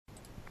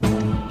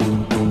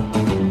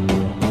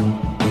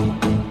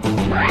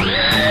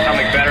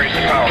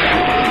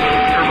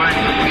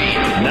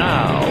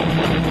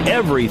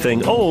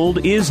Everything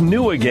Old is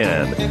New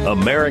Again,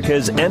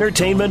 America's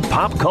entertainment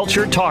pop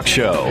culture talk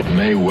show. It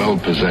may well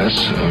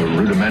possess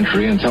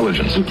rudimentary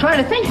intelligence. I'm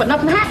trying to think, but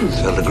nothing happens.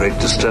 Felt a great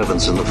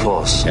disturbance in the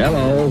force.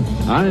 Hello,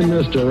 I'm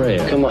Mr.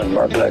 Red. Come on,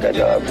 bark like a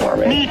dog for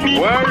me.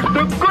 Where's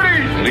the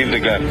goodies? Leave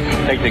the gun.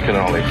 Technique and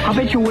knowledge. I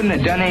bet you wouldn't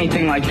have done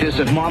anything like this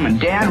if Mom and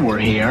Dad were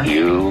here.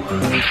 You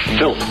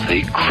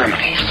filthy criminal.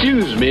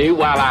 Excuse me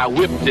while I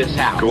whip this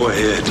out. Go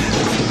ahead.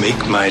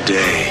 Make my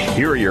day.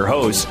 Here are your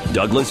hosts,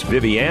 Douglas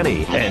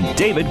Viviani and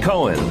David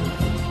Cohen.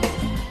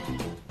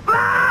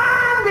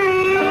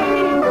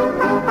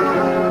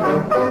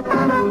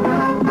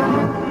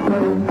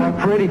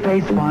 Pretty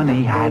face,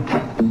 funny hat.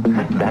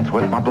 That's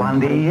what my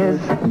blondie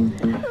is.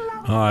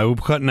 All right, we're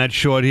cutting that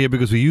short here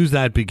because we used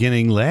that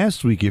beginning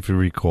last week, if you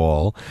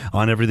recall,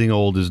 on Everything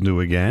Old is New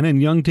Again. And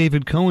young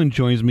David Cohen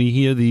joins me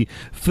here, the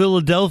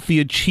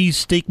Philadelphia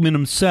cheesesteakman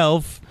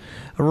himself,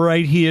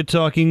 right here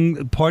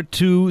talking part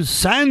 2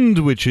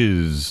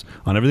 sandwiches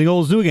on Everything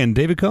Old is New Again.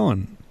 David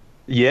Cohen.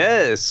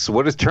 Yes,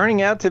 what is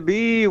turning out to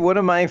be one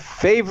of my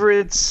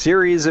favorite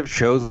series of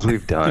shows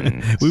we've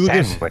done.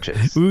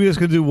 Sandwiches. We were just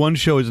going to do one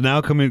show. It's now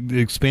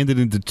expanded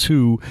into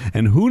 2,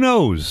 and who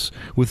knows?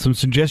 With some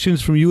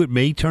suggestions from you, it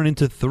may turn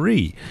into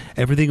 3.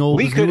 Everything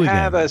Old is New Again. We could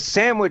have a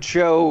sandwich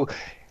show.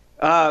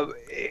 What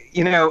am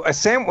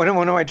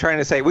I trying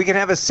to say? We can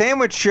have a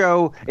sandwich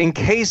show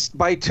encased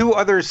by 2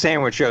 other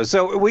sandwich shows,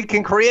 so we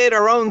can create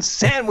our own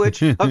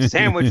sandwich of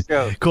sandwich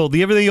shows. Called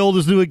the Everything Old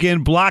is New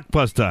Again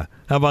Blockbuster.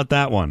 How about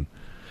that one?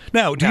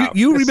 Now, do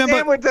you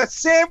remember the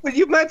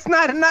sandwich? That's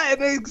not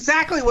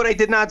exactly what I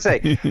did not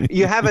say.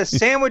 You have a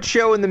sandwich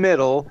show in the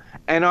middle,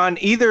 and on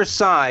either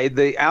side,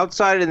 the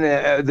outside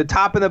and the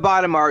top and the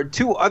bottom are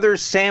 2 other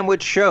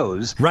sandwich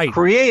shows, right?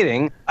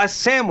 Creating a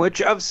sandwich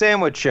of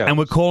sandwich shows. And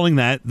we're calling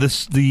that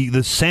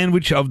the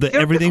sandwich of the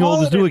Everything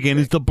Old is New Again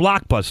is the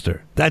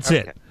Blockbuster. That's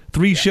it.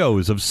 3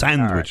 shows of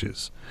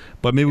sandwiches,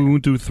 but maybe we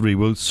won't do 3.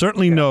 We'll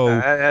certainly know.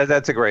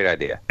 That's a great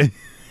idea.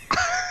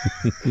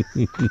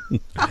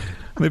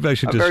 Maybe I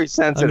should I'm very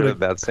sensitive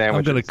about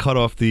sandwiches. I'm going to cut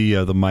off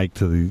the mic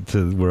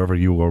to wherever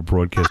you are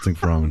broadcasting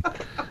from.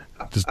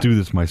 Just do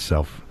this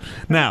myself.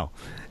 Now,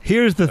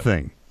 here's the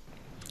thing.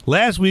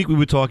 Last week we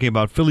were talking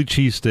about Philly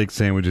cheesesteak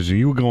sandwiches, and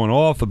you were going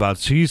off about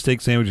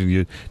cheesesteak sandwiches, and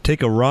you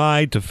take a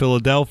ride to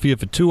Philadelphia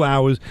for 2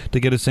 hours to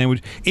get a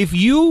sandwich. If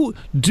you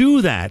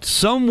do that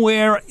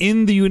somewhere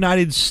in the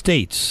United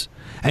States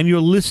and you're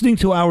listening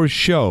to our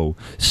show,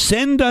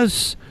 send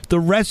us the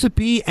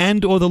recipe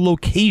and or the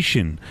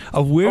location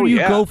of where you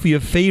go for your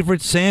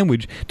favorite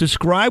sandwich.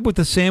 Describe what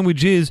the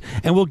sandwich is,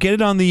 and we'll get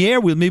it on the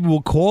air. Maybe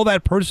we'll call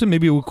that person.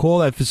 Maybe we'll call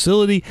that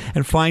facility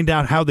and find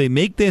out how they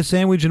make their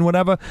sandwich and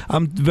whatever.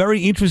 I'm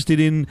very interested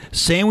in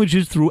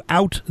sandwiches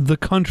throughout the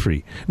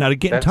country. Now, to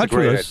get in touch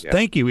with us,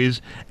 thank you, is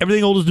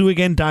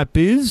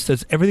everythingoldisnewagain.biz.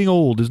 That's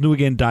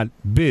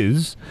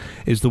everythingoldisnewagain.biz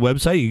is the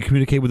website. You can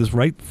communicate with us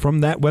right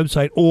from that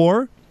website,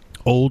 or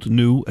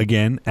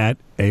oldnewagain at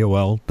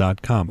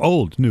AOL.com.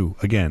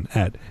 Oldnewagain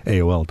at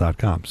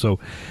AOL.com. So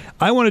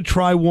I want to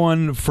try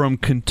one from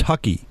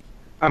Kentucky.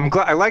 I'm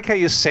glad. I like how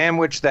you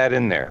sandwiched that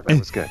in there. That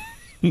was good.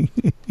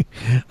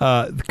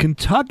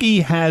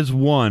 Kentucky has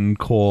one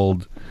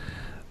called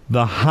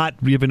the Hot.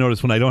 You ever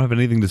notice when I don't have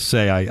anything to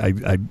say,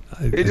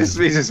 He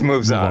just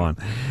moves on.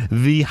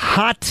 The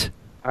Hot.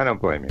 I don't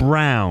blame you.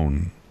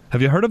 Brown.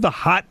 Have you heard of the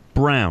Hot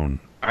Brown?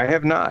 I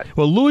have not.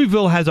 Well,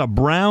 Louisville has a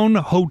Brown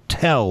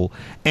Hotel,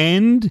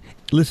 and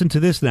listen to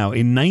this now.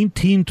 In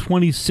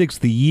 1926,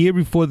 the year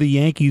before the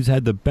Yankees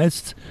had the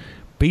best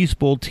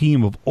baseball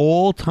team of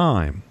all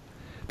time,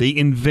 they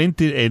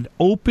invented an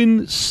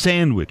open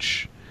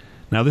sandwich.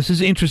 Now, this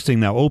is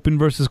interesting now, open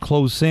versus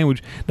closed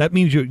sandwich. That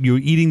means you're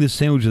eating the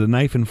sandwich with a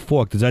knife and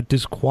fork. Does that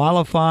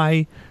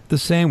disqualify the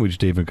sandwich,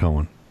 David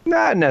Cohen?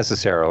 Not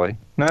necessarily.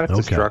 Not if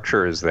the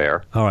structure is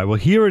there. All right, well,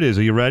 here it is.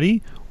 Are you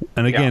ready?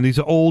 And again, these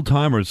are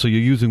old-timers, so you're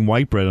using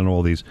white bread on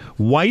all these.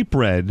 White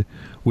bread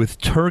with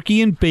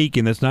turkey and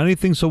bacon, that's not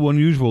anything so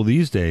unusual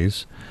these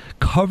days,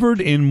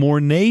 covered in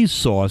Mornay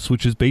sauce,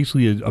 which is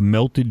basically a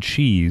melted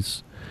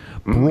cheese,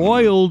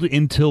 broiled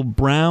until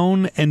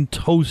brown and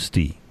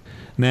toasty.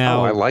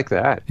 Now, I like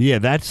that. Yeah,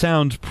 that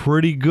sounds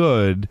pretty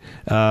good.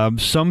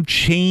 Some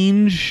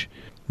change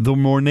the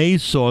Mornay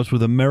sauce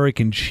with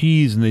American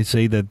cheese, and they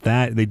say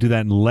that they do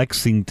that in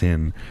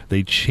Lexington.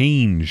 They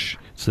change,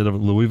 instead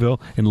of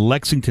Louisville, in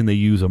Lexington they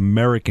use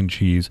American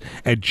cheese.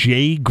 At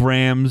J.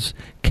 Graham's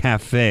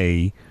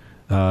Cafe,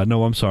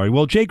 no, I'm sorry.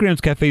 Well, J.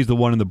 Graham's Cafe is the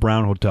one in the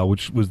Brown Hotel,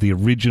 which was the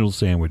original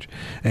sandwich.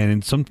 And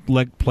in some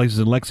places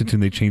in Lexington,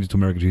 they changed it to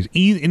American cheese.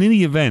 In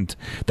any event,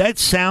 that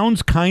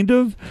sounds kind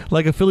of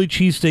like a Philly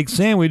cheesesteak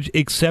sandwich,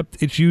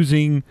 except it's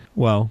using,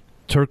 well,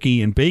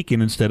 turkey and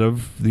bacon instead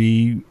of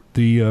the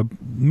the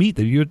meat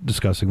that you're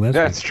discussing last week.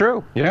 That's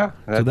true. Yeah,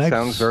 that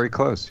sounds very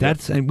close.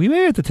 And we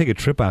may have to take a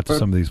trip out to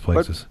some of these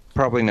places. But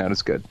probably not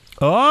as good.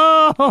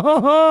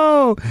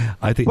 Oh,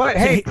 I think. But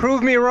hey,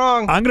 prove me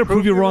wrong. I'm going to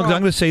prove you wrong. 'Cause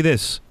I'm going to say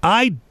this: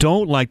 I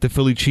don't like the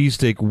Philly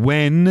cheesesteak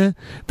when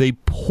they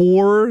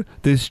pour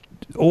this.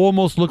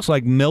 Almost looks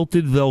like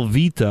melted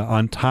Velveeta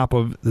on top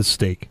of the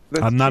steak.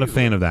 I'm not a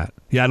fan of that.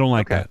 Yeah, I don't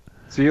like that.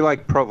 So you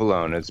like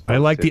provolone? I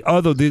like the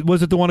other.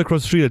 Was it the one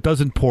across the street that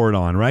doesn't pour it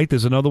on? Right?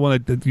 There's another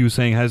one that you were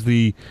saying has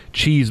the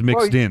cheese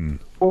mixed in.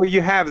 Well,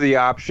 you have the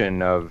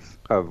option of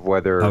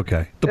whether.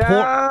 Okay.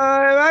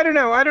 I don't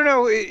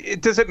know.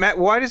 Does it matter?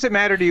 Why does it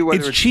matter to you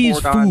whether it's cheese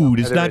poured food? On,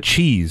 it's not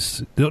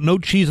cheese. No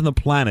cheese on the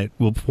planet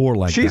will pour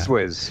like Cheese that.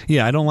 Whiz.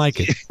 Yeah, I don't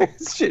like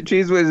it.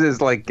 Cheese Whiz is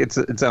like its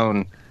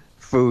own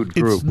food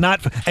group. It's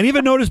not. And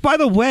even notice, by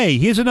the way,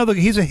 here's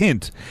a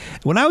hint.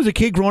 When I was a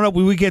kid growing up,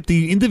 we would get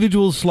the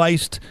individual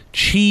sliced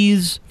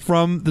cheese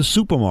from the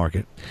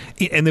supermarket,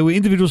 and they were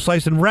individual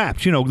sliced and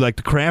wrapped. You know, like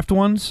the Kraft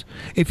ones.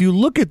 If you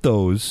look at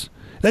those,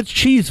 that's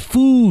cheese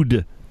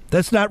food.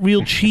 That's not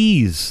real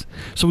cheese.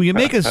 So when you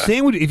make a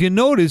sandwich, if you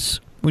notice,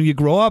 when you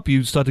grow up,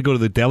 you start to go to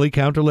the deli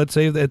counter, let's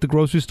say, at the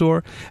grocery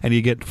store, and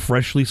you get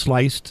freshly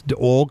sliced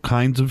all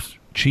kinds of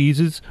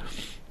cheeses.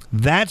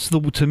 That's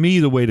to me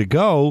the way to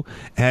go.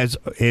 As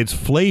its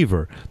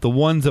flavor. The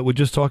ones that we're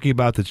just talking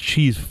about, that's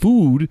cheese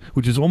food,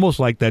 which is almost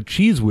like that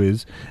Cheese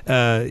Whiz,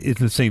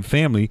 it's in the same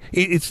family.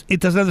 It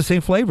doesn't have the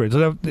same flavor. It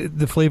doesn't have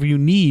the flavor you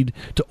need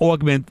to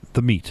augment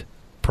the meat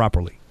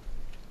properly.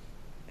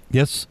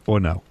 Yes or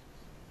no?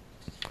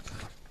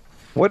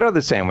 What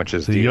other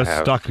sandwiches do you have?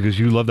 You're stuck because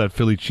you love that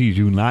Philly cheese.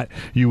 You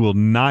will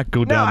not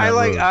go down that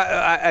road.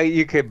 No,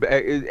 you could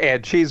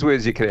add Cheese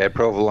Whiz. You could add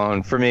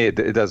provolone. For me,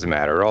 it doesn't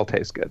matter. It all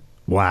tastes good.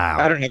 Wow.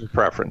 I don't have a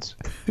preference.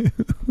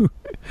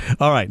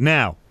 All right.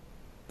 Now,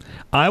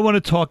 I want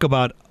to talk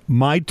about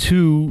my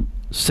two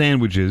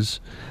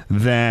sandwiches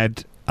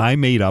that I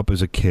made up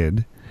as a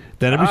kid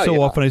that every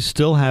so often I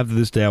still have to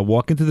this day. I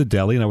walk into the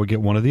deli and I would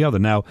get one or the other.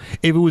 Now,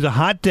 if it was a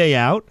hot day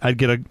out, I'd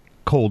get a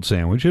cold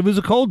sandwich. If it was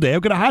a cold day,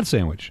 I'd get a hot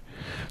sandwich.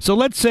 So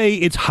let's say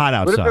it's hot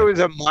outside. What if it was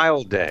a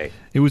mild day?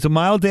 It was a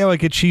mild day, I'd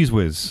get Cheese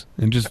Whiz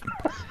and just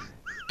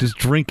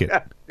drink it.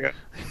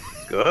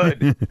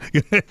 Good.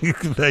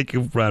 Thank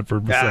you,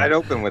 Bradford. Yeah, I'd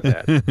open with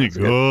that.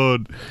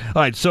 Good.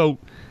 All right, so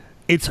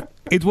it's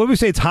what do we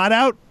say? It's hot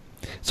out.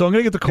 So I'm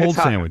going to get the cold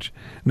sandwich.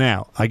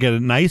 Now, I get a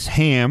nice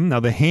ham. Now,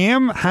 the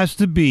ham has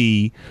to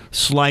be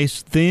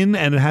sliced thin,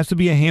 and it has to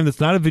be a ham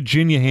that's not a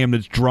Virginia ham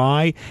that's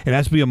dry. It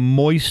has to be a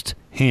moist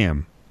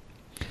ham.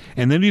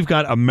 And then you've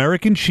got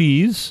American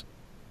cheese,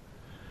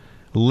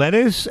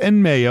 lettuce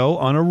and mayo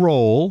on a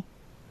roll,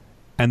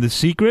 and the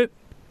secret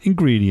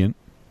ingredient,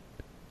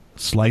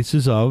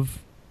 slices of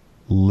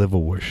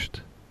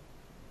liverwurst.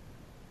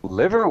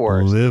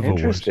 Liverwurst.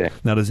 Interesting.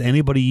 Now, does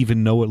anybody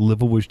even know what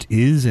liverwurst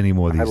is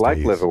anymore these days? I like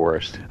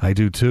liverwurst. I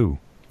do too.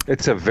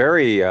 It's a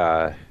very,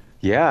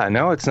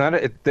 it's not.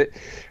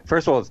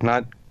 First of all, it's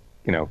not,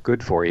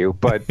 good for you,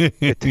 but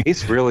it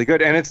tastes really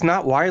good, and it's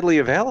not widely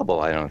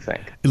available, I don't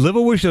think.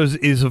 Liverwurst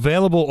is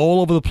available all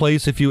over the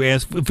place if you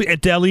ask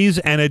at delis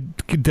and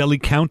at deli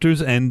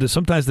counters, and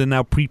sometimes they're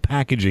now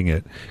pre-packaging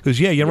it. Because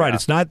you're right,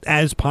 it's not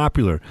as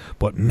popular,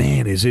 but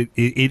man,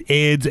 it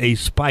adds a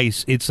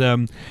spice. It's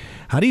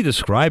how do you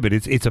describe it?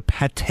 It's a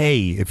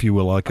pate, if you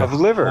will, like of a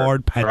liver,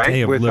 hard pate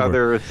right? of with liver.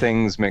 Other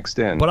things mixed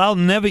in. But I'll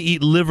never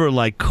eat liver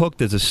like cooked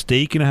as a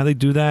steak. You know how they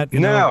do that?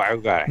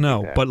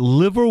 No, but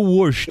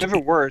liverwurst.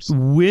 Liverwurst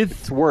with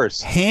it's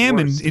worse. Ham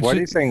worse. and Why are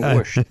you saying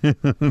whoosh?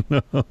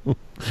 No.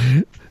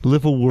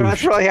 Liverwurst.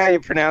 That's really how you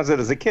pronounce it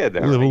as a kid.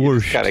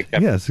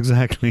 Liverwurst. Yes,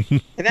 exactly.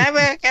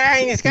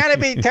 It's got to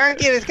be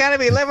turkey. It's got to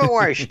be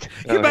liverwurst.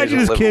 Can you imagine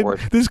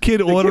this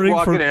kid ordering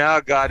walking in, oh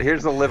God,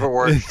 here's the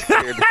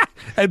liverwurst.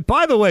 And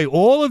by the way,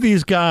 all of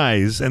these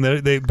guys, and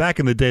they back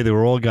in the day, they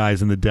were all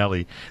guys in the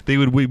deli. They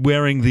would be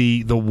wearing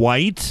the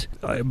white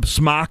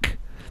smock.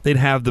 They'd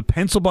have the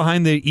pencil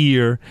behind their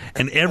ear,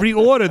 and every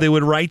order they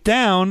would write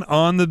down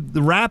on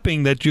the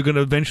wrapping that you're going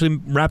to eventually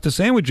wrap the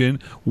sandwich in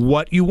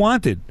what you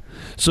wanted.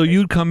 So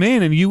you'd come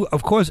in, and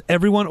of course,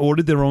 everyone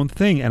ordered their own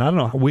thing. And I don't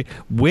know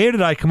where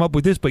did I come up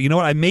with this, but you know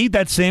what? I made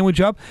that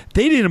sandwich up.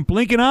 They didn't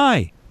blink an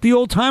eye. The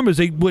old timers,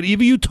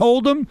 whatever you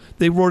told them,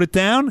 they wrote it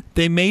down.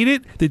 They made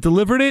it. They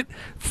delivered it.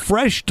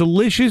 Fresh,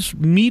 delicious,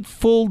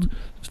 meat-filled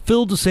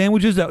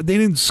sandwiches. They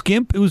didn't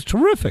skimp. It was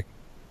terrific.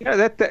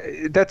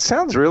 That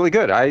sounds really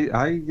good. I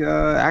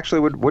actually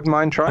wouldn't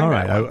mind trying. All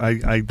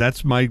right, I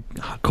that's my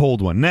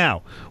cold one.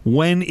 Now,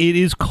 when it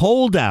is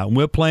cold out, and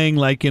we're playing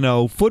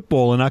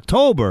football in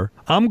October,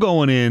 I'm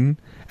going in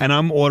and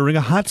I'm ordering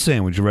a hot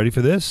sandwich. You ready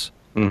for this?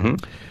 Mm-hmm.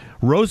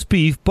 Roast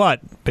beef,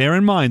 but bear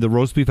in mind the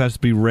roast beef has to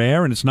be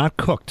rare and it's not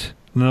cooked.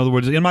 In other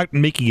words, I'm not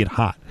making it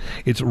hot.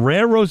 It's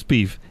rare roast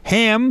beef,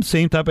 ham,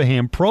 same type of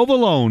ham,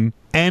 provolone,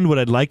 and what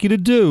I'd like you to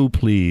do,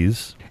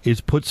 please,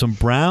 is put some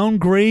brown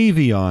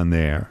gravy on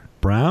there.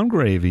 Brown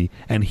gravy,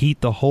 and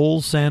heat the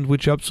whole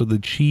sandwich up so the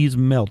cheese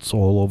melts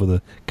all over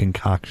the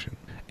concoction.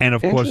 And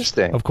of course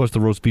the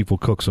roast beef will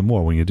cook some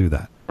more when you do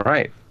that.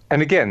 Right.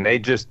 And again, they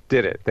just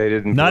did it. They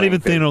didn't. Not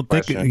even they don't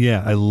think.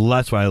 Yeah,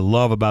 that's what I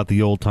love about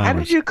the old timers. How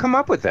did you come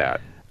up with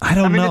that? I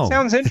don't know. It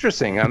sounds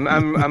interesting.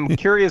 I'm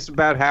curious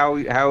about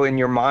how in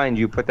your mind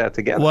you put that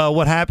together. Well,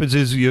 what happens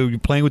is you're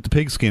playing with the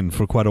pigskin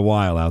for quite a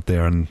while out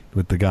there and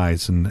with the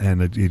guys,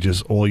 and you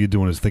just all you're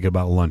doing is thinking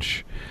about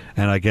lunch.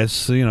 And I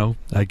guess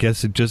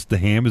it just the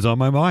ham is on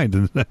my mind,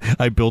 and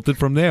I built it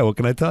from there. What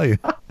can I tell you?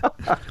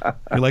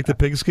 You like the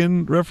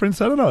pigskin reference?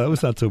 I don't know. That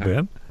was not so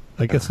bad.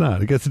 I guess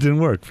not. I guess it didn't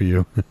work for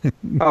you.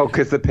 Oh,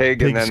 because the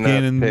pig and then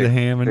skin and the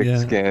ham and pig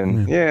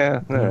skin.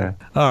 Yeah.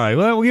 All right.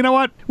 Well, you know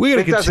what? We're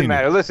gonna continue. It doesn't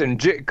matter. Listen,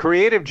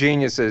 creative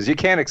geniuses. You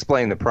can't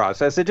explain the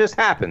process. It just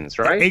happens,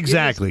 right?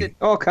 Exactly. It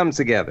all comes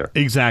together.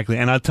 Exactly.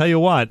 And I'll tell you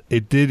what,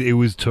 it did. It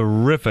was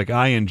terrific.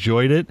 I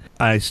enjoyed it.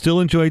 I still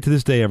enjoy it to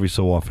this day every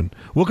so often.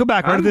 We'll come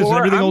back right to this.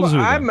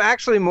 I'm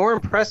actually more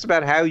impressed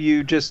about how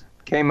you just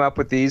came up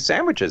with these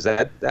sandwiches.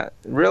 That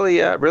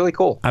really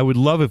cool. I would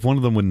love if one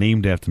of them were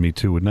named after me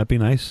too. Wouldn't that be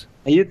nice?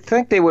 You'd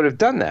think they would have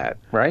done that,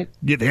 right?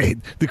 Yeah, they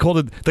called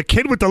it the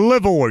kid with the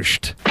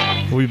liverwurst.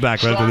 We'll be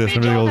back right after this.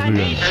 Everything else will be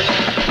good.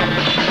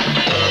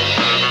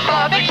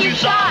 Barbecue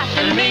sauce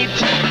and meat.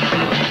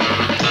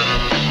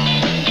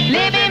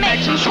 Libby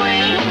makes them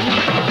swing.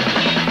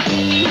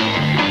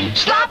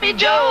 Sloppy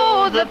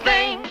Joe, the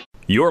thing.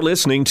 You're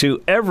listening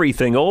to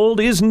Everything Old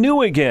is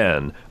New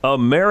Again,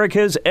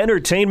 America's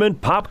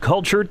entertainment pop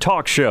culture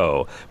talk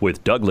show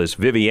with Douglas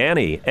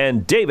Viviani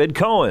and David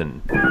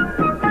Cohen.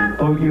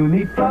 Oh, you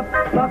need fluff,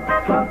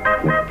 fluff, fluff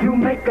to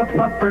make a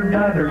fluffer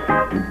nutter.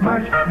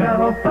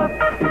 Marshmallow fluff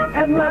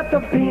and lots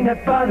of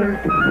peanut butter.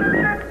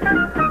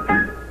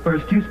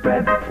 First you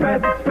spread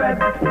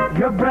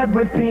your bread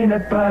with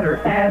peanut butter.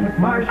 Add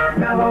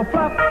marshmallow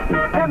fluff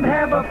and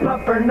have a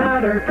fluffer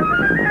nutter.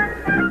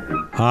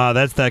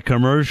 That's that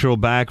commercial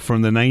back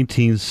from the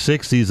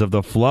 1960s of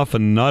the Fluff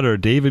and Nutter.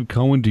 David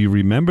Cohen, do you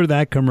remember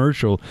that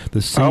commercial?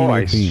 The scene. Oh,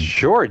 I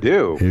sure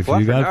do. If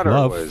Fluff you got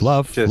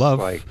fluff,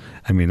 like,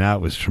 I mean, that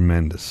was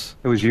tremendous.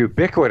 It was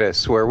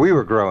ubiquitous where we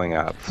were growing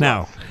up. Fluff.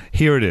 Now,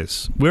 here it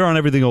is. We're on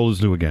Everything Old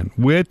is New Again.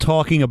 We're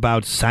talking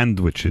about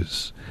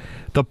sandwiches.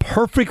 The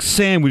perfect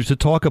sandwich to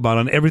talk about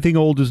on Everything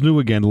Old is New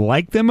Again,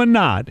 like them or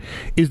not,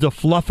 is the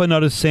Fluff and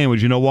Nutter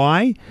sandwich. You know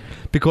why?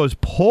 Because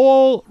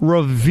Paul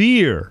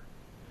Revere,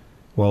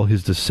 well,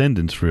 his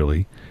descendants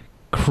really,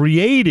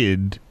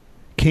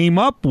 came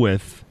up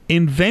with,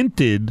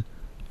 invented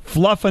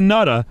Fluff and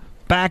Nutter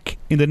back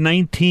in the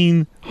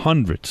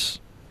 1900s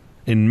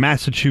in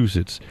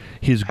Massachusetts.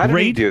 How did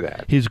he do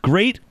that? His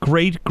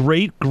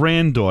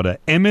great-great-great-granddaughter,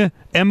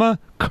 Emma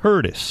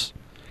Curtis,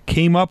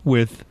 came up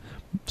with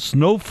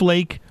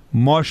snowflake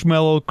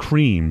marshmallow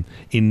cream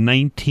in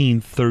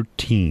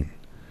 1913.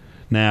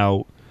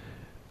 Now,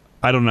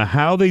 I don't know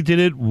how they did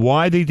it,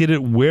 why they did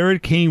it, where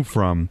it came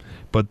from,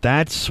 but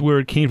that's where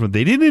it came from.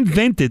 They didn't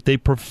invent it, they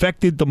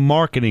perfected the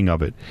marketing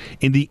of it.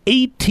 In the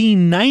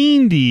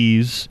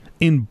 1890s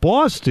in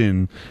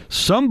Boston,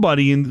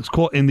 somebody in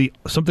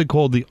something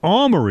called the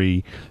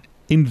Armory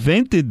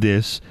invented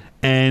this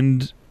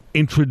and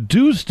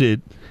introduced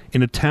it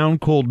in a town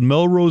called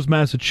Melrose,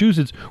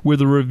 Massachusetts, where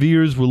the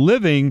Reveres were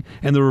living,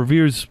 and the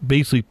Reveres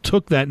basically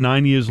took that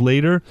 9 years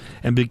later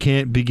and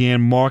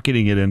began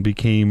marketing it and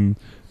became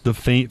the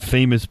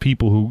famous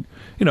people who,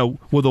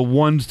 were the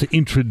ones to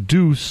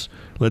introduce,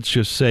 let's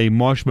just say,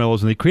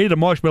 marshmallows. And they created a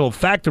marshmallow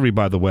factory,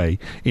 by the way,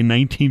 in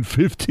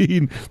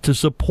 1915 to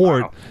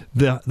support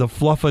the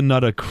Fluff and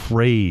Nutter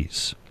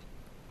craze.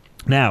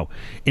 Now,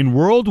 in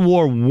World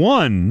War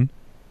I,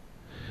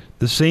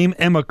 the same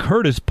Emma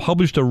Curtis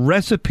published a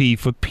recipe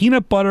for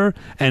peanut butter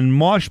and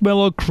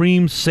marshmallow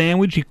cream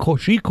sandwich.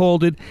 She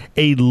called it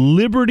a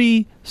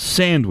Liberty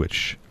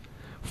Sandwich.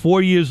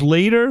 4 years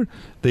later,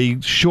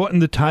 they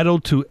shortened the title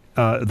to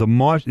the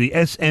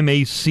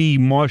SMAC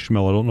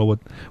marshmallow. I don't know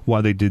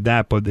why they did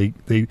that, but they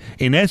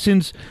in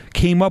essence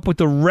came up with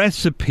the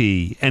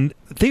recipe. And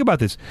think about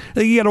this: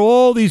 you got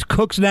all these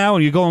cooks now,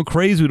 and you're going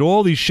crazy with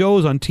all these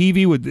shows on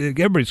TV with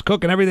everybody's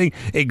cooking everything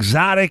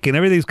exotic, and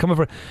everything's coming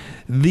from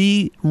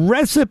the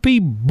recipe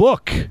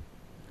book.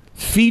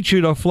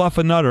 Featured a Fluff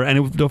and Nutter,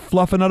 and the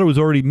Fluff and Nutter was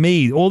already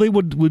made. All they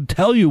would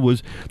tell you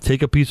was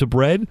take a piece of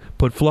bread,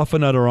 put Fluff and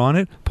Nutter on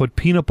it, put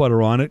peanut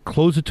butter on it,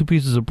 close the two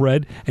pieces of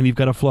bread, and you've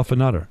got a Fluff and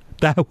Nutter.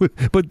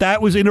 But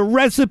that was in a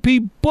recipe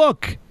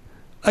book.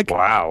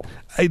 Wow.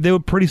 They were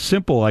pretty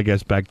simple, I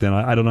guess, back then.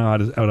 I don't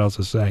know what else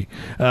to say.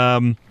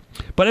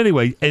 But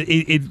anyway,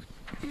 it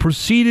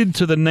proceeded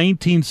to the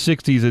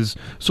 1960s as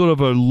sort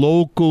of a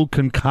local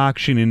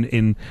concoction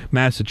in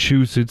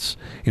Massachusetts,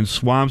 in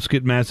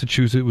Swampscott,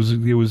 Massachusetts.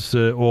 It was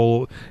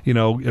all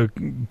a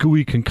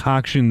gooey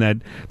concoction that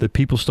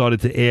people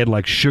started to add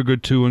like sugar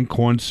to and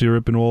corn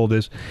syrup and all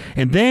this.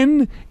 And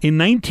then in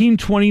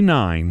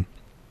 1929,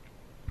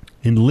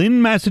 in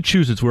Lynn,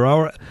 Massachusetts, where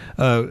our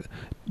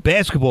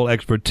basketball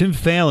expert Tim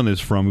Fallon is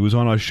from. He was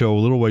on our show a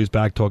little ways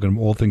back talking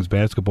all things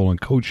basketball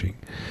and coaching.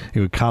 He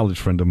was a college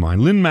friend of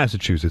mine, Lynn,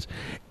 Massachusetts.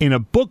 In a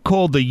book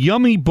called The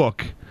Yummy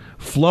Book,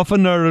 Fluff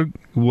and Nutter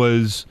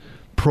was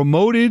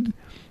promoted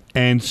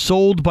and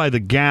sold by the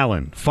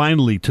gallon,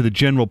 finally, to the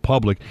general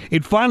public.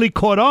 It finally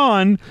caught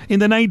on in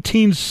the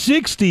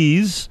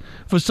 1960s,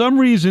 for some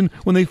reason,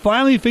 when they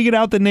finally figured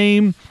out the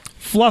name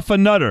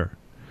Fluffernutter.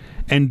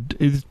 And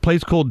it's a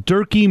place called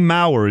Durkee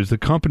Maurer is the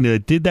company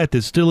that did that.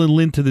 They're still in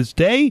Lynn to this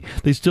day.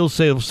 They still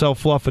sell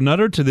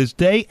Fluffernutter to this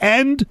day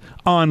and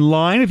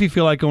online if you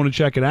feel like going to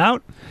check it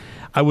out.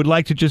 I would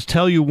like to just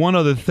tell you one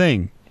other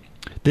thing.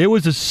 There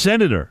was a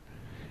senator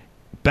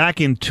back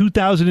in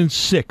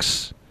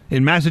 2006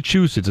 in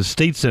Massachusetts, a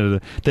state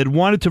senator, that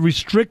wanted to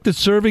restrict the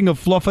serving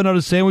of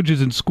Fluffernutter sandwiches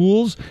in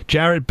schools,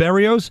 Jarrett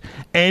Berrios,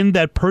 and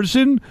that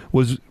person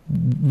was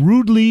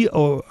rudely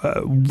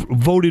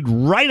voted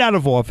right out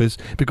of office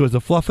because the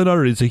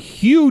Fluffernutter is a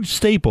huge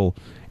staple,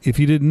 if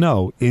you didn't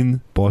know, in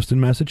Boston,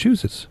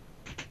 Massachusetts.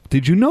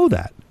 Did you know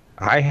that?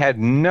 I had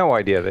no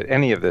idea that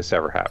any of this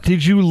ever happened.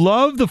 Did you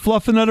love the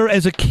Fluffernutter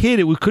as a kid?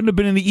 It couldn't have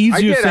been any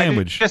easier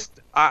sandwich.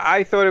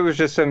 I thought it was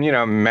just some,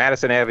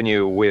 Madison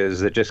Avenue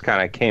whiz that just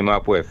kind of came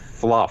up with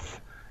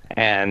fluff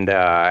and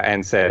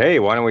said, hey,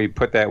 why don't we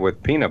put that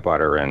with peanut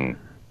butter? And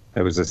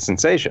it was a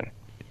sensation.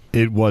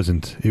 It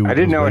wasn't. I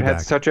didn't know it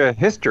had such a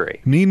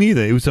history. Me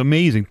neither. It was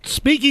amazing.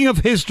 Speaking of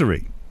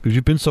history, because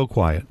you've been so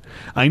quiet,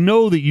 I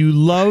know that you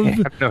love I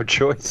have no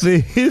choice. The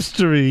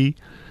history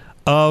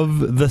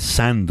of the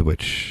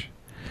sandwich.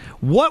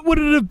 What would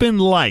it have been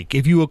like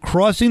if you were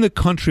crossing the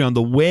country on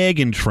the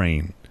wagon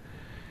train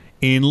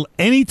in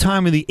any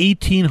time in the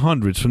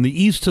 1800s from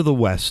the east to the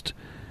west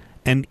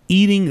and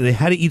they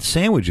had to eat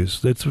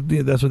sandwiches. That's what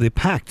they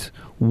packed.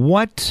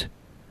 What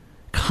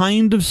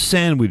kind of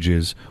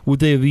sandwiches would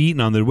they have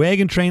eaten on their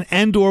wagon train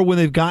and or when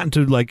they got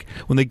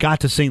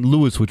to St.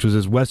 Louis, which was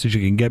as west as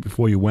you can get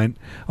before you went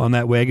on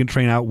that wagon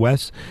train out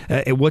west?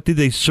 What did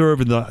they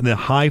serve in the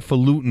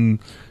highfalutin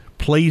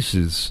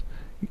places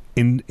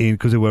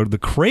because they were the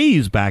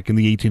craze back in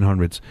the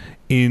 1800s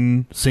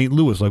in St.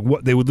 Louis? Like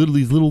what they would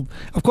these little.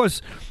 Of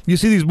course, you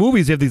see these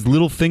movies. They have these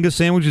little finger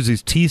sandwiches,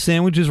 these tea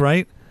sandwiches,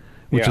 right?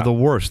 Which are the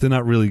worst. They're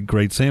not really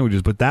great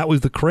sandwiches, but that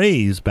was the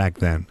craze back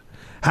then.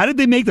 How did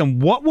they make them?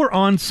 What were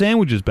on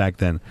sandwiches back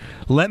then?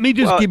 Let me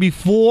just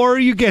before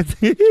you get.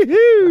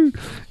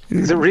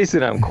 There's a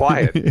reason I'm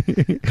quiet.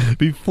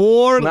 It's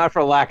not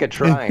for lack of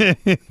trying.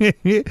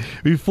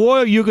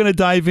 Before you're going to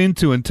dive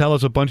into and tell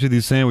us a bunch of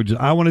these sandwiches,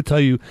 I want to tell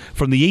you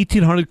from the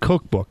 1800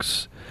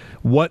 cookbooks,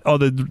 what are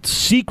the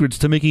secrets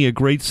to making a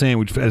great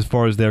sandwich as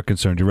far as they're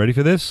concerned. You ready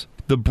for this?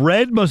 The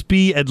bread must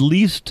be at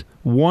least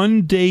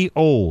 1 day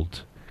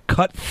old,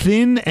 cut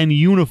thin and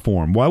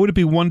uniform. Why would it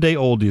be 1 day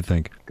old, do you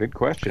think? Good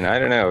question. I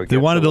don't know. They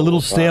wanted a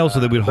little stale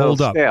so they would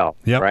hold up. Stale,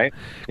 yep. Right?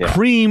 Yeah.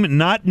 Cream,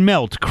 not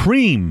melt.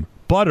 Cream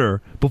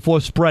butter before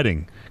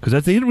spreading, because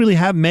they didn't really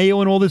have mayo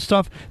and all this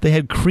stuff. They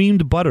had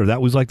creamed butter.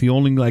 That was like the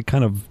only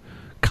kind of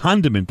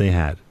condiment they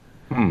had.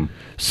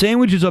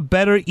 Sandwiches are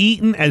better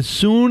eaten as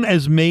soon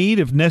as made,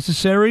 if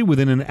necessary.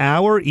 Within an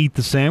hour, eat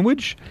the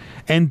sandwich,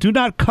 and do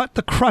not cut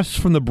the crust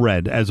from the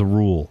bread as a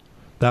rule.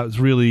 That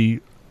was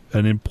really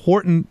an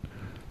important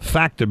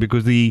factor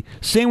because the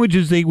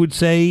sandwiches, they would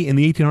say in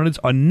the 1800s,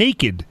 are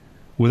naked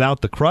without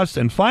the crust.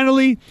 And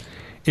finally,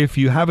 if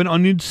you have an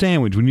onion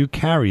sandwich, when you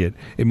carry it,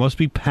 it must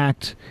be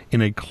packed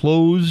in a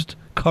closed,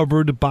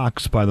 covered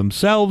box by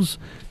themselves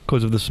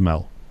because of the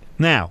smell.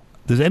 Now,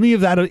 does any of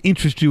that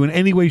interest you in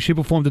any way, shape,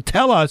 or form to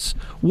tell us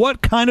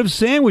what kind of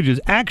sandwiches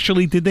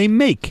actually did they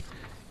make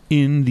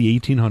in the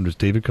 1800s,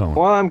 David Cohen?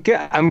 Well,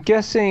 I'm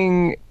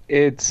guessing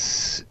it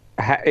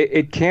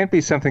can't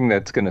be something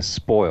that's going to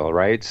spoil,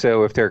 right?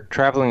 So if they're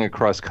traveling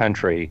across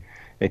country,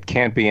 it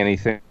can't be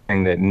anything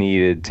that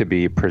needed to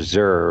be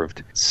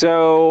preserved.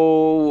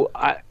 So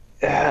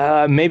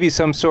maybe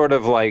some sort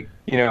of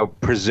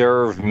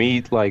preserved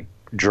meat, like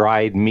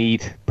dried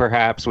meat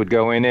perhaps would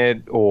go in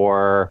it,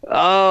 or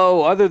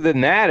other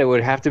than that it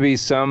would have to be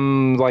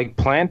some like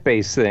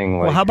plant-based thing.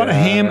 Well, how about a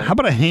ham? How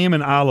about a ham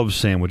and olive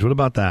sandwich? What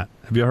about that?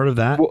 Have you heard of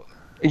that? Well,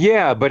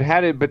 yeah, but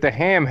the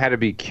ham had to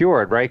be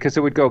cured, right? Because it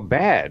would go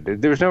bad.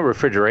 There was no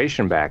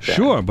refrigeration back then.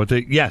 Sure, but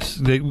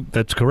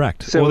that's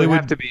correct. So they would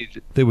have to be.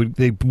 They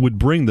would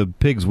bring the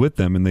pigs with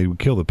them, and they would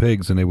kill the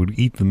pigs, and they would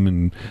eat them,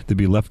 and there'd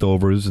be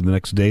leftovers. And the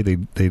next day,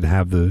 they'd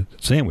have the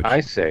sandwich.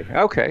 I see.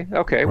 Okay.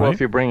 Right? Well, if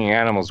you're bringing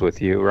animals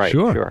with you, right?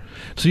 Sure.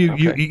 So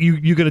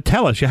you're going to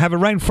tell us. You have it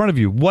right in front of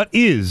you. What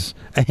is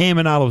a ham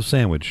and olive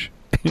sandwich?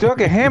 So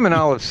a ham and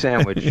olive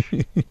sandwich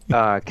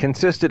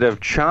consisted of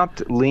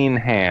chopped lean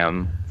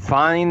ham,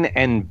 fine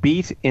and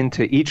beat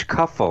into each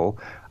cupful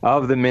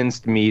of the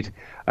minced meat,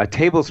 a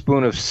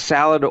tablespoon of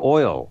salad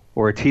oil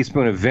or a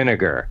teaspoon of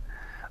vinegar,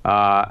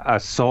 a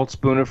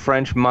saltspoon of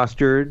French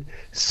mustard,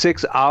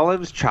 6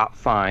 olives chopped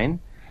fine,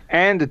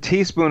 and a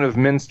teaspoon of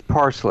minced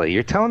parsley.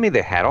 You're telling me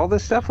they had all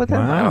this stuff with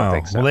them? Wow. I don't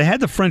think so. Well, they had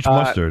the French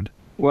mustard.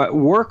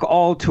 Work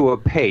all to a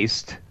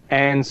paste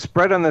and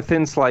spread on the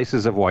thin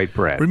slices of white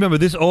bread. Remember,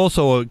 this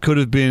also could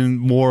have been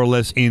more or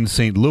less in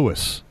St.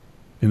 Louis,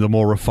 in the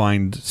more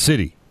refined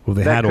city, where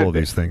they had all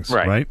these things,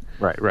 right?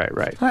 Right.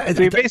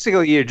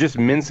 So you're just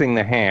mincing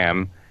the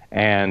ham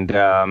and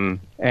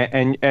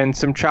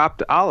some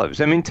chopped olives.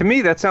 I mean, to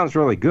me, that sounds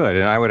really good,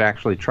 and I would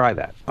actually try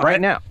that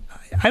right now.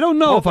 I don't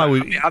know if I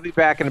would. I'll be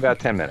back in about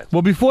 10 minutes.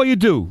 Well, before you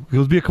do,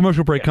 there'll be a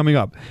commercial break coming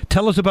up.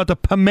 Tell us about the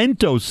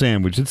pimento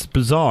sandwich. It's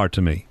bizarre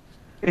to me.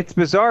 It's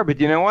bizarre,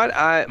 but you know what?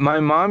 My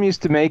mom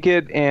used to make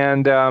it,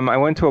 and I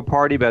went to a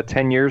party about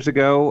 10 years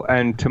ago,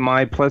 and to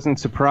my pleasant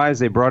surprise,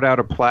 they brought out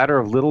a platter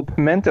of little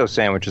pimento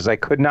sandwiches. I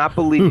could not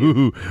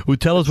believe. Well,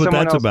 tell us what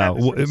that's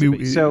about.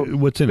 So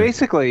what's in it?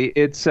 Basically,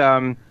 it's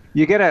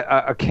you get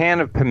a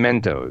can of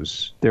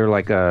pimentos. They're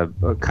like a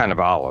kind of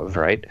olive,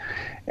 right?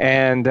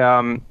 And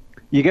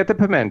you get the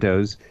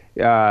pimentos,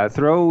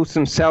 throw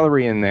some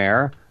celery in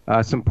there,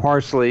 some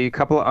parsley, a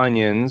couple of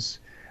onions.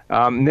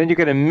 And then you're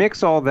going to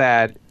mix all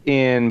that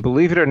in,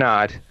 believe it or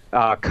not,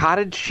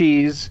 cottage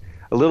cheese,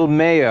 a little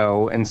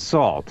mayo, and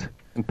salt,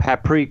 and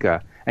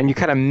paprika. And you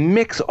kind of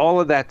mix all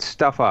of that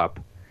stuff up,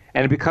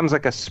 and it becomes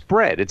like a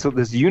spread. It's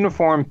this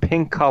uniform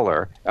pink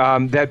color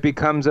that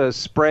becomes a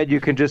spread. You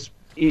can just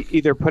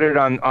either put it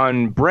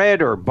on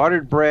bread or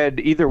buttered bread,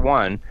 either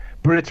one.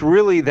 But it's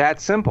really that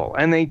simple,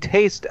 and they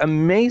taste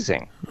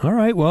amazing. All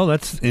right, well,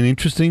 that's an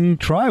interesting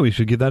try. We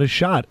should give that a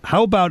shot.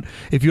 How about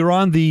if you're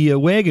on the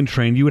wagon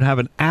train, you would have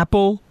an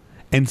apple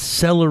and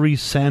celery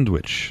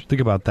sandwich.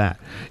 Think about that.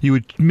 You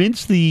would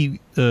mince the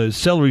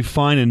celery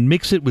fine and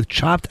mix it with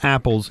chopped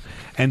apples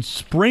and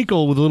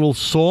sprinkle with a little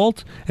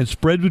salt and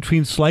spread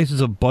between slices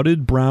of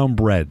buttered brown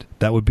bread.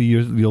 That would be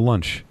your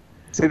lunch.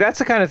 See, that's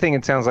the kind of thing.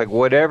 It sounds like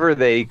whatever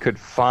they could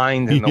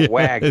find in the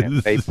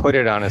wagon, they put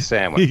it on a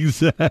sandwich.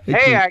 Exactly.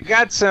 Hey, I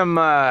got some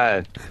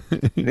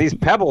these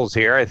pebbles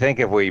here. I think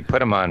if we put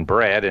them on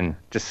bread and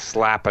just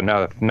slap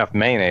enough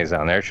mayonnaise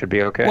on there, it should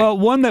be okay. Well,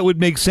 one that would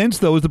make sense,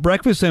 though, is the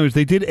breakfast sandwich.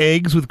 They did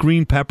eggs with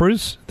green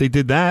peppers. They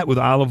did that with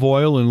olive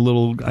oil and a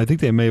little, I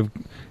think they may have,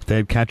 if they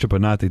had ketchup or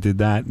not, they did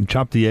that and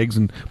chopped the eggs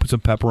and put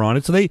some pepper on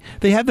it. So they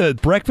had the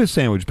breakfast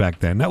sandwich back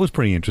then. That was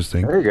pretty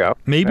interesting. There you go.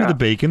 Maybe the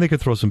bacon. They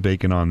could throw some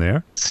bacon on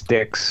there.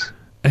 Sticks.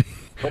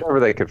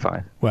 Whatever they could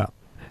find. Well,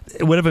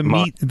 whatever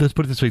meat, let's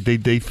put it this way,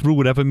 they threw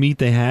whatever meat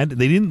they had.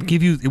 They didn't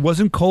give you, it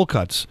wasn't cold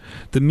cuts.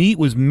 The meat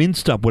was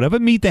minced up. Whatever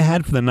meat they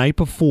had for the night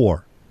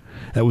before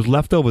that was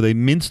left over, they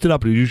minced it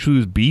up. It usually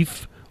was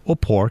beef or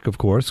pork, of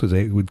course, because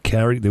they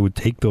would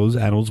take those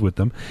animals with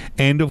them.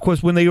 And, of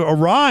course, when they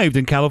arrived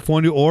in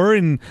California or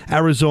in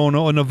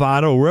Arizona or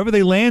Nevada or wherever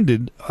they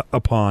landed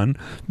upon,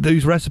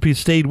 these recipes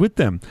stayed with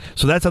them.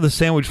 So that's how the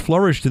sandwich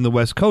flourished in the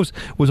West Coast,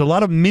 was a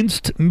lot of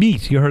minced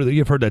meat. You've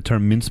heard that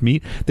term, minced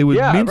meat. They would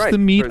mince the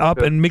meat up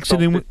and mix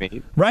it in with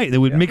meat. Right, they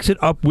would mix it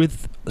up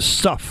with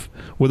stuff.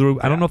 I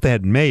don't know if they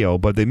had mayo,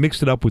 but they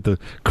mixed it up with the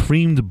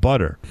creamed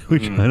butter,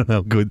 which I don't know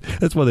how good.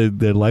 That's why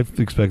their life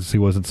expectancy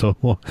wasn't so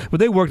long. But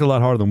they worked a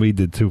lot harder than we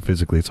did too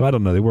physically, so I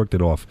don't know. They worked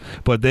it off.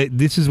 But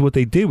this is what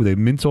they did. They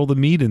mince all the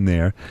meat in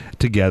there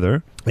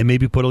together and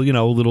maybe put a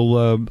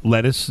little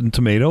lettuce and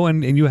tomato,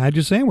 and you had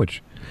your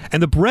sandwich.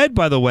 And the bread,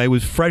 by the way,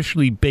 was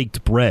freshly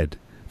baked bread.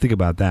 Think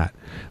about that,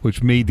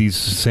 which made these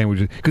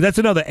sandwiches. Because that's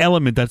another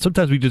element that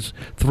sometimes we just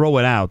throw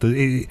it out.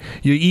 You're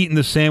eating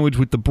the sandwich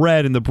with the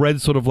bread, and the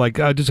bread's sort of like,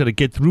 I just got to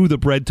get through the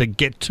bread to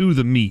get to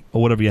the meat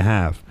or whatever you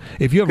have.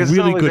 If you have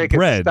really good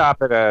bread.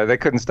 They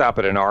couldn't stop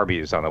at an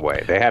Arby's on the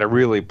way. They had to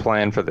really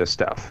plan for this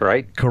stuff,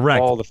 right?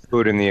 Correct. All the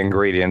food and the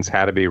ingredients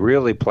had to be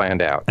really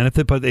planned out. And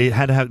but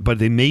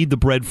they made the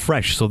bread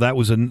fresh, so that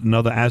was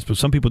another aspect.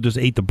 Some people just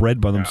ate the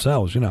bread by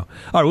themselves, All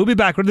right, we'll be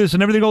back with this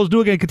and everything else. Do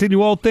again.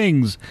 Continue all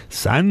things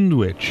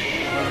sandwich.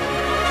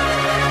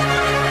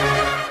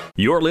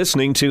 You're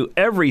listening to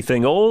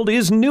Everything Old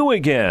is New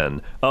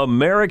Again,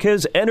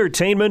 America's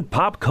entertainment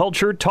pop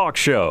culture talk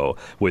show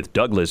with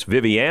Douglas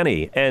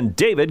Viviani and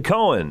David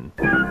Cohen.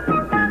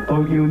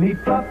 Oh, you need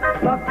fluff,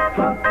 fluff,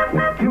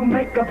 fluff to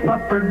make a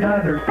fluffer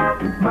nutter.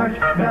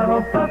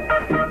 Marshmallow fluff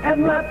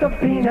and lots of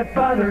peanut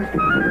butter.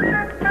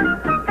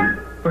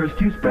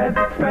 First you spread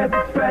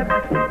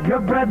your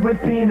bread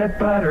with peanut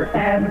butter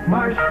and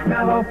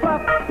marshmallow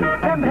fluff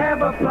and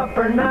have a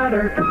fluffer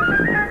nutter.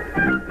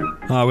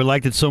 We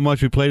liked it so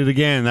much we played it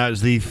again. That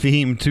was the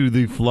theme to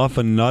the Fluff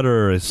and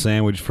Nutter, a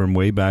sandwich from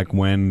way back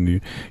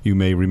when. You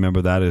may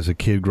remember that as a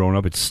kid growing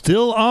up. It's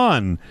still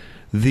on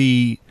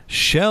the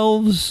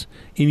shelves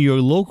in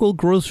your local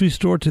grocery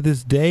store to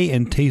this day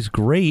and tastes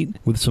great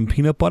with some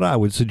peanut butter. I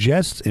would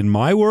suggest, in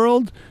my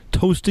world,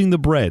 toasting the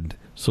bread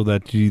so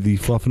that the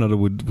Fluffernutter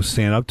would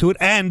stand up to it,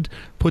 and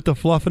put the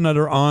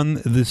Fluffernutter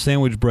on the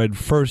sandwich bread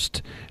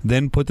first,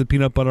 then put the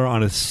peanut butter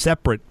on a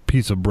separate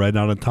piece of bread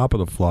on top of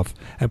the fluff,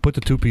 and put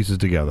the two pieces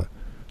together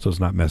so it's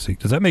not messy.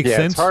 Does that make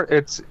sense?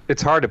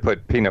 It's hard to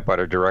put peanut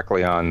butter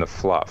directly on the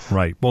fluff.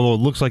 Right. Well, it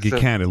looks like you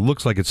can. It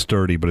looks like it's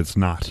sturdy, but it's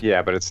not.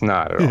 Yeah, but it's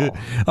not at all.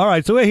 All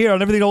right, so we're here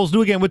on Everything Old's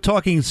New Again. We're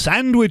talking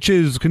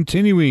sandwiches,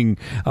 continuing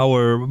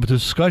our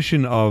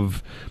discussion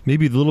of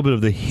maybe a little bit of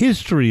the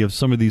history of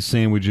some of these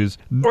sandwiches.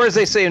 Or as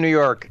they say in New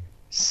York,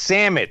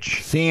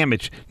 sandwich.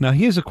 Sandwich. Now,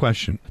 here's a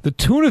question. The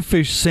tuna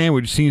fish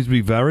sandwich seems to be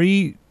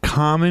very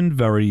common,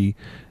 very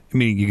I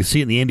mean, you can see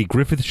it in the Andy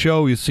Griffith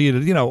Show. You see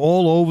it,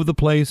 all over the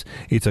place.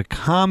 It's a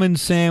common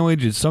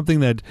sandwich. It's something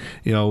that,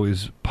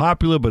 is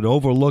popular but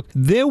overlooked.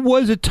 There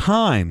was a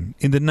time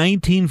in the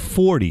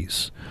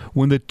 1940s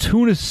when the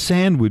tuna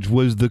sandwich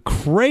was the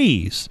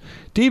craze.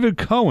 David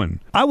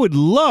Cohen, I would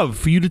love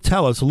for you to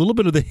tell us a little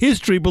bit of the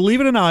history,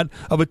 believe it or not,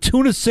 of a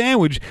tuna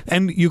sandwich,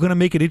 and you're going to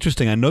make it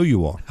interesting. I know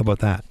you are. How about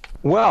that?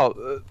 Well,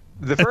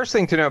 the first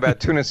thing to know about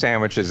tuna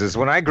sandwiches is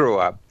when I grew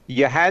up,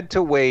 you had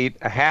to wait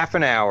a half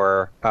an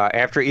hour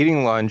after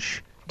eating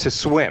lunch to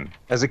swim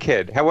as a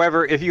kid.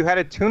 However, if you had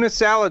a tuna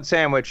salad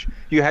sandwich,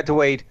 you had to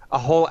wait a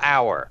whole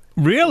hour.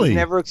 Really?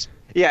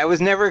 It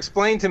was never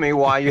explained to me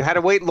why you had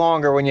to wait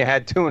longer when you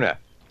had tuna.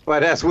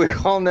 But as we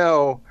all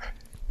know,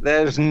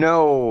 there's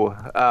no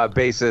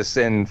basis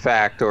in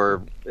fact,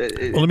 or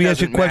let me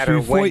ask you a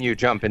question when you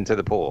jump into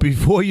the pool.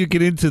 Before you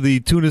get into the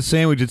tuna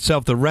sandwich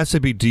itself, the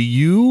recipe, do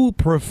you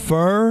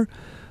prefer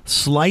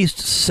sliced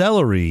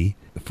celery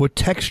for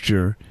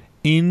texture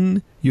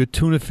in your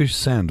tuna fish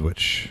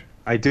sandwich?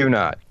 I do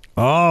not.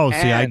 Oh,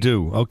 see, I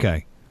do.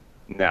 Okay.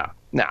 No.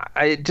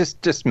 I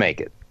just make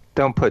it.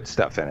 Don't put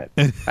stuff in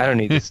it. I don't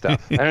need the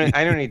stuff. I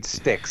don't need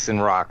sticks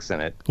and rocks in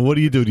it. What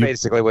do you do?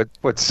 Basically,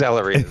 what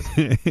celery is.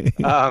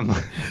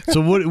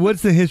 So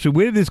what's the history?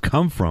 Where did this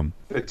come from?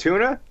 The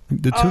tuna?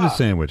 The tuna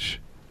sandwich.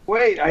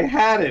 Wait, I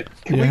had it.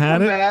 Can we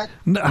come back?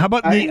 How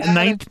about the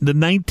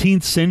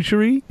 19th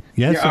century?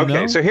 Yes or no?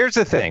 Okay, so here's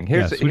the thing.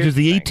 Which is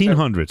the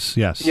 1800s.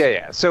 Yes.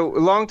 Yeah. So a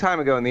long time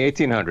ago in the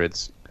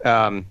 1800s,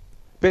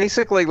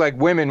 basically, like,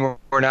 women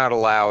were not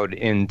allowed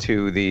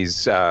into these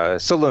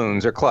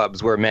saloons or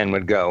clubs where men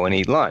would go and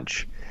eat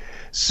lunch.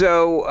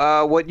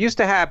 So what used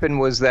to happen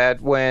was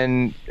that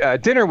when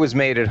dinner was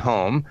made at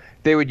home,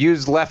 they would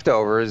use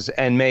leftovers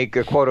and make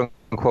a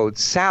quote-unquote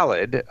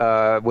salad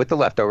with the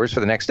leftovers for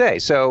the next day.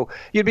 So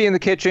you'd be in the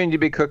kitchen,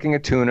 you'd be cooking a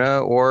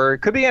tuna, or it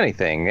could be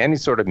anything, any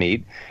sort of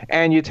meat,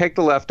 and you take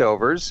the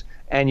leftovers,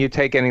 and you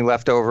take any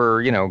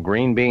leftover,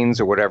 green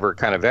beans or whatever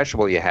kind of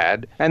vegetable you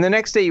had, and the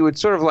next day you would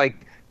sort of like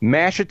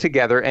mash it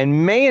together.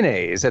 And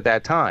mayonnaise at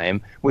that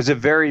time was a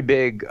very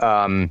big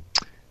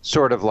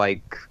sort of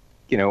like,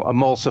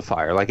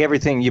 emulsifier. Like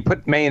everything, you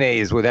put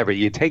mayonnaise with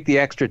everything. You take the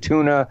extra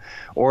tuna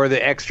or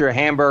the extra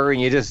hamburger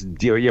and you just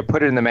you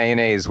put it in the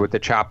mayonnaise with the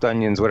chopped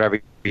onions,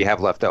 whatever you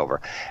have left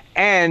over.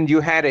 And you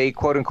had a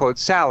quote-unquote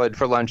salad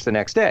for lunch the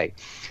next day.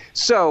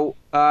 So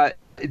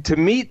to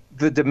meet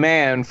the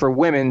demand for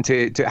women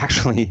to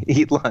actually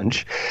eat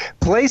lunch,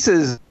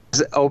 places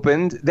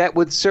opened that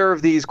would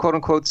serve these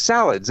quote-unquote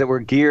salads that were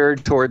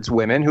geared towards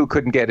women who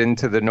couldn't get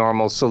into the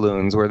normal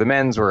saloons where the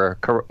men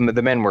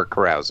were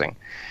carousing.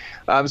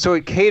 So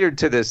it catered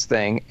to this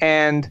thing.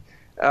 And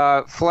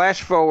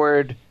flash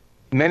forward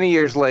many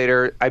years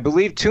later, I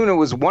believe tuna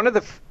was one of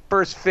the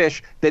first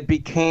fish that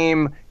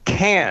became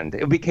canned.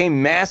 It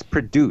became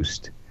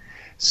mass-produced.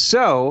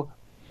 So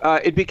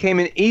it became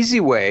an easy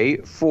way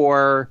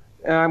for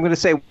I'm going to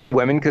say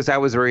women because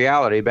that was a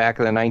reality back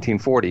in the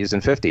 1940s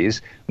and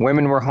 50s.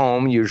 Women were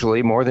home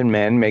usually more than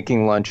men,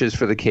 making lunches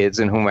for the kids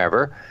and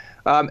whomever.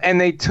 And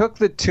they took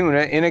the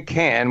tuna in a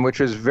can, which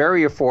was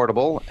very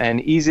affordable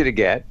and easy to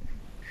get,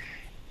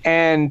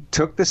 and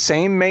took the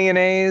same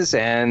mayonnaise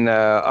and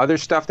other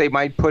stuff they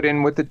might put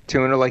in with the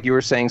tuna, like you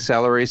were saying,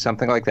 celery,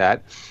 something like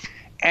that,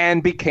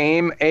 and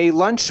became a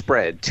lunch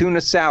spread.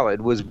 Tuna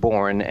salad was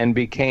born and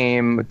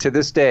became, to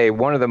this day,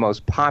 one of the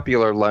most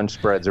popular lunch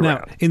spreads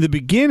around. Now, in the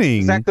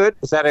beginning... Is that good?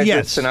 Is that a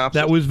good synopsis?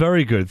 That was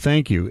very good.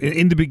 Thank you.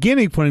 In the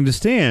beginning, from what I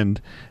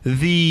understand,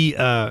 the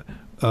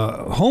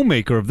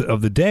homemaker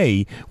of the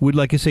day would,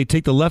 like I say,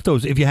 take the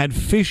leftovers. If you had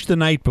fish the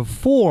night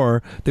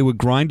before, they would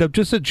grind up,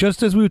 just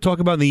as we were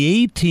talking about in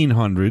the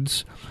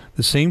 1800s,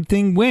 the same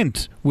thing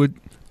went with...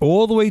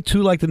 all the way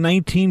to like the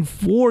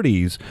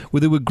 1940s,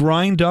 where they would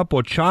grind up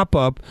or chop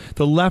up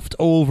the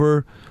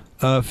leftover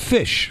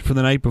fish from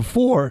the night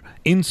before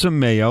in some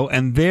mayo,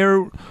 and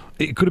there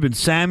it could have been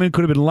salmon,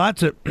 could have been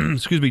lots of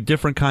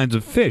different kinds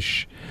of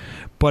fish.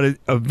 But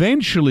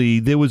eventually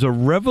there was a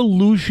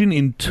revolution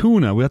in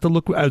tuna. We have to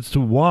look as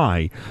to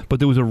why, but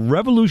there was a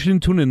revolution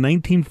in tuna in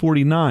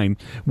 1949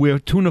 where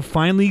tuna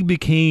finally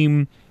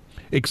became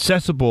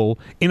accessible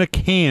in a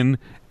can.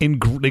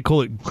 They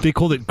call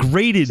it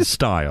grated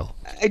style.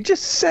 I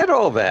just said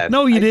all that.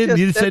 No, you didn't.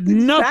 You said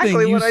nothing.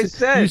 Exactly what I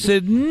said. You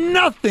said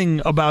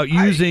nothing about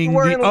using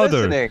the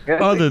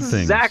other things.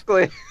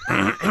 Exactly.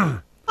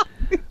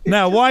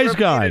 Now, wise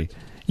guy,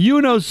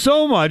 you know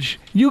so much.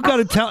 You got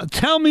to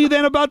tell me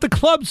then about the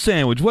club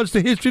sandwich. What's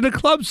the history of the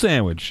club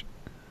sandwich?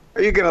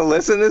 Are you going to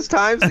listen this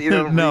time? So you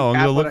don't no,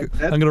 I'm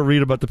going to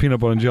read about the peanut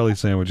butter and jelly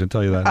sandwich and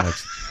tell you that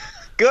next.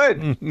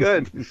 Good.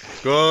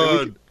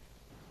 Good.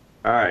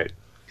 All right.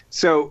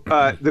 So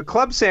the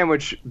club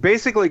sandwich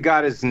basically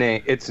got its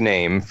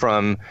name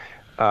from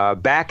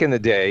back in the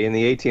day in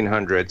the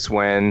 1800s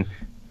when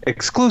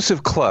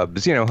exclusive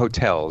clubs,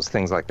 hotels,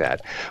 things like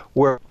that,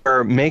 were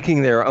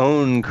making their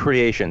own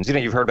creations.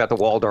 You've heard about the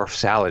Waldorf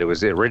salad.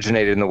 It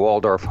originated in the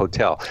Waldorf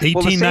Hotel.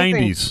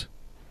 1890s.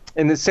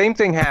 And the same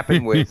thing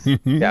happened with,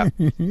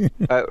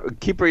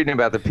 keep reading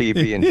about the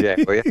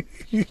PB&J, will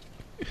you?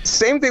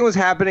 Same thing was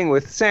happening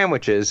with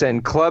sandwiches,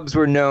 and clubs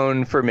were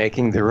known for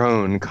making their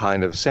own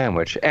kind of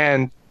sandwich.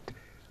 And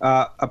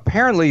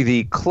apparently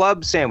the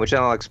club sandwich,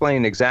 and I'll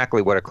explain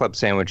exactly what a club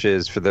sandwich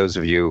is for those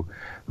of you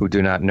who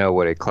do not know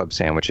what a club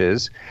sandwich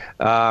is.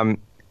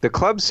 The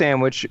club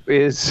sandwich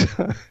is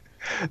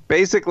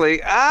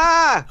basically,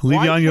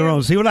 leave you on your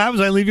own. See what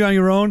happens? I leave you on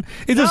your own.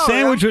 It's a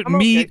sandwich with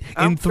meat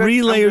in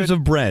 3 layers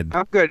of bread.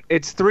 I'm good.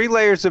 It's 3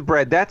 layers of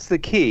bread. That's the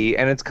key,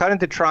 and it's cut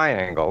into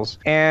triangles.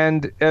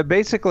 And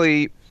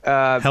basically,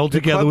 held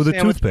together with a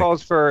toothpick.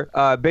 Calls for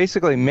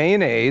basically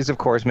mayonnaise. Of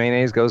course,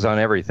 mayonnaise goes on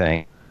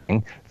everything.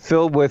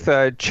 Filled with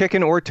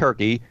chicken or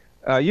turkey.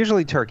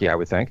 Usually turkey, I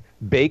would think.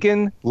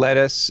 Bacon,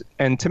 lettuce,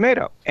 and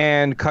tomato,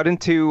 and cut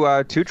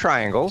into 2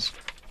 triangles.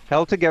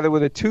 Held together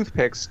with a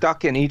toothpick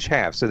stuck in each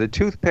half. So the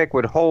toothpick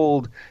would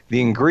hold the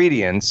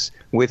ingredients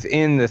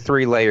within the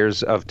 3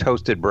 layers of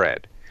toasted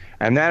bread.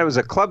 And that was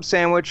a club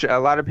sandwich. A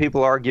lot of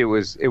people argue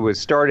it was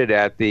started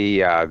at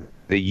the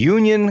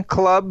Union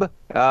Club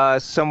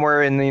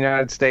somewhere in the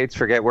United States,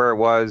 forget where it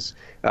was.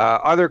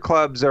 Other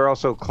clubs are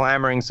also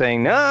clamoring,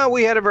 saying, no,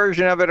 we had a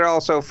version of it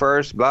also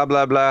first, blah,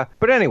 blah, blah.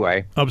 But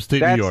anyway,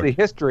 upstate New York. That's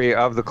the history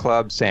of the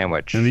club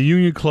sandwich. And the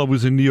Union Club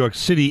was in New York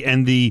City,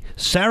 and the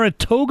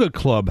Saratoga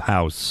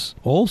Clubhouse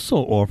also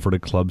offered a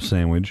club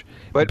sandwich.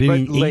 But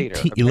later.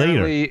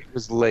 Apparently it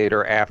was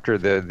later after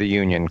the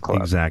Union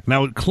Club. Exactly.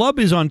 Now, club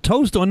is on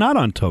toast or not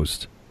on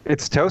toast?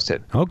 It's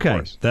toasted.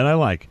 Okay, that I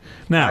like.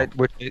 Now,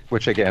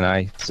 which again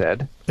I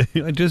said.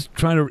 I'm just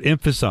trying to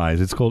emphasize.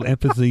 It's called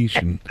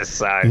emphasization.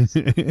 Emphasize.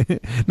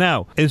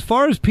 Now, as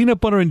far as peanut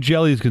butter and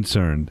jelly is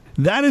concerned,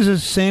 that is a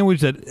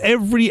sandwich that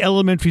every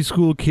elementary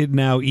school kid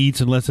now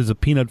eats unless there's a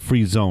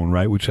peanut-free zone,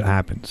 right, which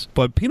happens.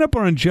 But peanut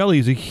butter and jelly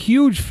is a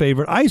huge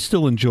favorite. I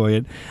still enjoy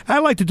it. I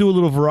like to do a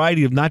little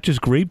variety of not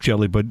just grape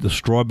jelly, but the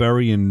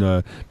strawberry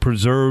and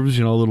preserves,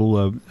 a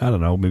little, I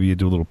don't know, maybe you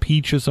do a little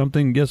peach or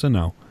something. Yes or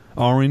no?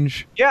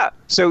 Orange? Yeah,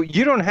 so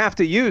you don't have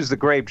to use the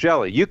grape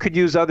jelly. You could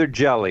use other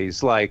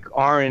jellies like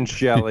orange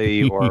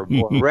jelly or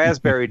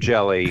raspberry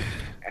jelly.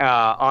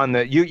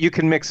 You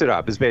can mix it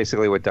up is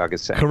basically what Doug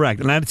is saying.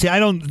 Correct. And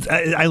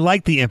I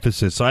like the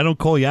emphasis, so I don't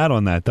call you out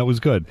on that. That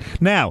was good.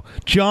 Now,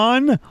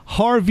 John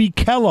Harvey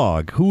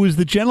Kellogg, who is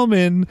the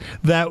gentleman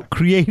that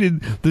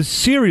created the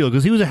cereal,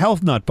 because he was a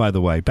health nut, by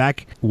the way,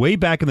 way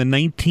back in the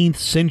 19th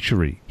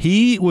century.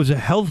 He was a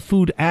health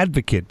food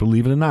advocate,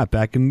 believe it or not,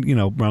 back in,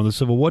 around the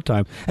Civil War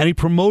time, and he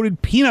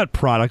promoted peanut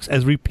products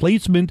as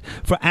replacement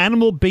for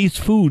animal-based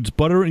foods,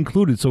 butter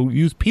included. So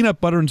use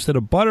peanut butter instead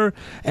of butter,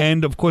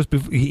 and of course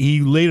he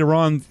later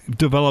on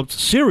developed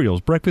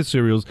cereals, breakfast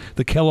cereals.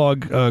 The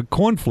Kellogg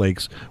Corn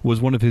Flakes was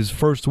one of his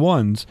first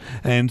ones,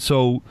 and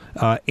so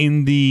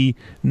in the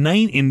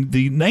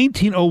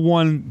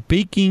 1901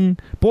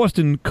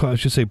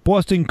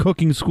 Boston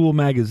Cooking School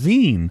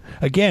magazine,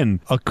 again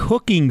a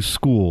cooking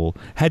school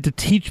had to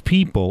teach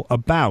people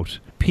about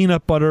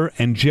peanut butter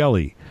and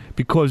jelly.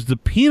 Because the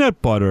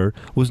peanut butter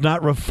was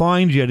not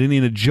refined yet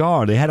in a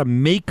jar. They had to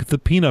make the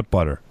peanut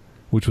butter,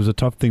 which was a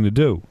tough thing to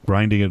do,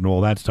 grinding it and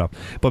all that stuff.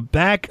 But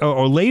back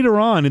or later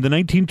on in the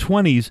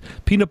 1920s,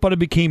 peanut butter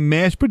became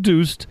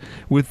mass-produced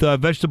with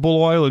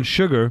vegetable oil and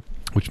sugar,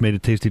 which made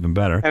it taste even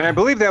better. And I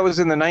believe that was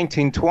in the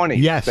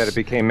 1920s that it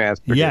became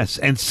mass-produced. Yes,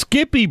 and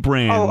Skippy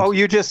brand. Oh,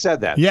 you just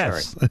said that.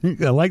 Yes,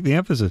 I like the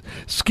emphasis.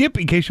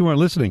 Skippy, in case you weren't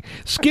listening,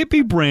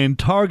 Skippy brand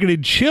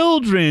targeted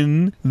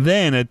children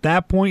then at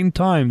that point in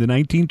time, the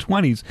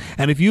 1920s.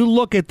 And if you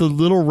look at the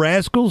Little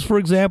Rascals, for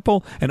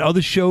example, and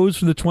other shows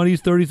from the 20s,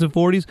 30s, and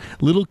 40s,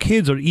 little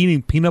kids are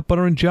eating peanut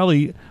butter and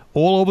jelly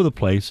all over the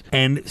place,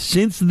 and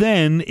since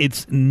then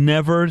it's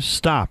never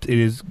stopped.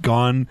 It has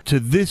gone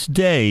to this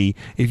day.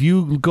 If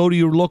you go to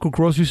your local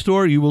grocery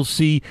store, you will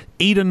see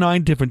 8 or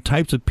 9 different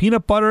types of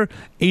peanut butter,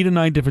 8 or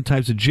 9 different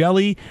types of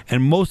jelly,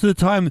 and most of the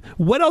time,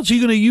 what else are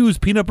you going to use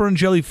peanut butter and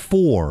jelly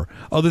for?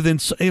 Other than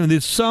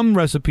there's some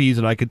recipes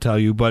that I could tell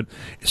you, but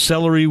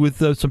celery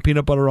with some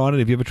peanut butter on it.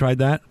 Have you ever tried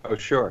that? Oh,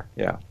 sure,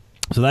 yeah.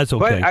 So that's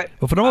okay.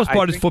 But for the most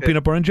part, it's for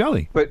peanut butter and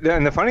jelly. But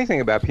and the funny thing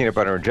about peanut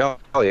butter and jelly,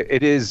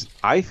 it is,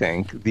 I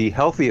think, the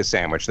healthiest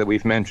sandwich that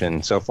we've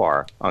mentioned so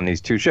far on these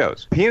 2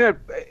 shows.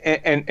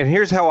 And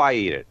here's how I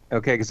eat it,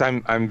 okay? Because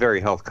I'm very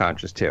health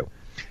conscious too.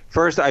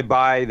 First, I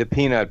buy the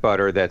peanut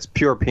butter that's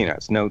pure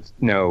peanuts, no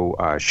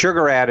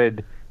sugar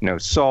added, no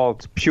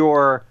salt,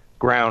 pure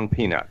ground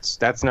peanuts.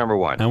 That's number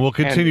 1. And we'll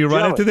continue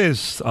right after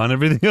this on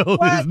everything else.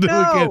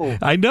 No.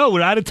 I know,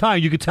 we're out of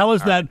time. You could tell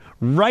us that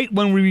right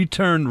when we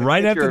return,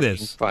 right after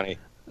this. Funny.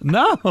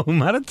 No,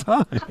 I'm out of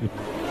time.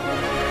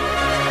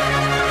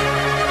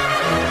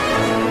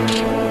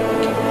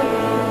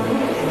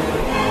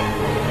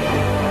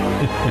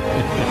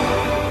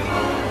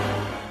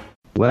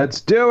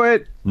 Let's do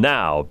it.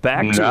 Now,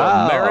 back to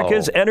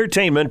America's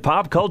entertainment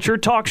pop culture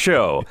talk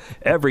show.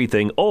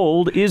 Everything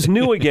old is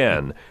new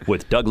again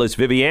with Douglas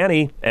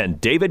Viviani and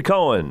David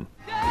Cohen.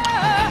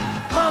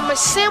 Mom, my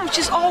sandwich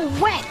is all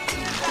wet.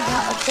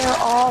 Yeah, they're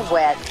all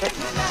wet, but...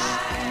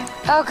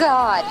 Oh,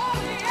 God.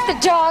 The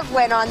dog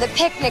went on the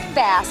picnic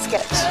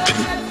basket.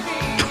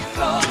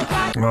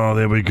 Oh,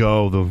 there we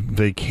go. The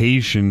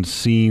vacation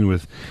scene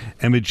with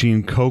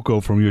Imogene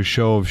Coco from your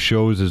show of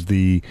shows as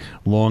the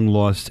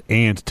long-lost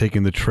aunt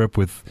taking the trip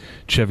with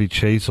Chevy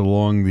Chase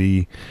along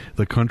the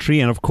country.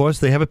 And, of course,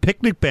 they have a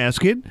picnic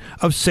basket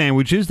of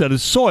sandwiches that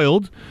is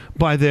soiled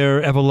by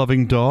their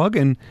ever-loving dog,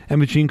 and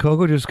Imogene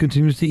Coco just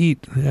continues to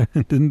eat.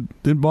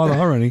 didn't bother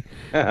her any.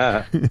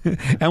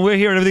 And we're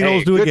here and everything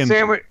else do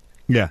again.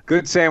 Yeah.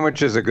 Good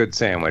sandwich is a good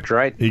sandwich,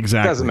 right?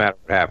 Exactly. Doesn't matter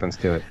what happens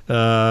to it.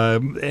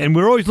 And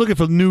we're always looking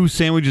for new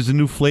sandwiches and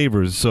new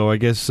flavors, so I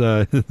guess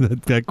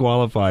that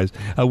qualifies.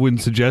 I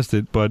wouldn't suggest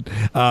it, but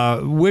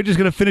we're just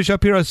going to finish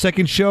up here our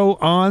second show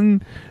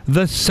on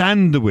the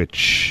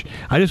sandwich.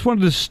 I just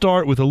wanted to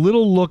start with a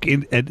little look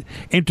at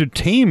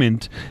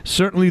entertainment.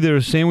 Certainly there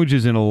are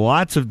sandwiches in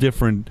lots of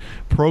different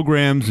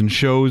programs and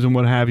shows and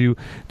what have you.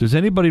 Does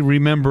anybody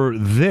remember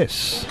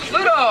this?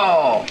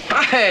 Ludo!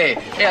 Hey,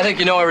 I think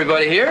you know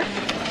everybody here.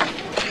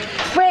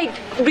 Wait,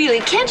 really,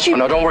 can't you? Oh,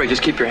 no, don't worry.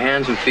 Just keep your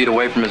hands and feet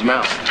away from his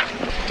mouth.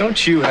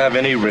 Don't you have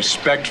any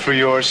respect for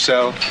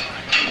yourself?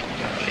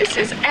 This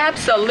is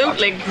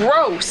absolutely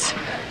gross.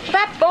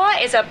 That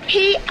boy is a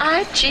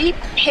P.I.G.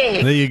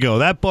 pig. There you go.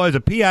 That boy is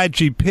a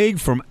P.I.G. pig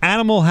from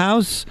Animal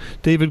House.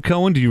 David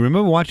Cohen, do you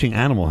remember watching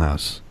Animal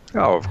House?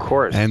 Oh, of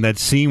course. And that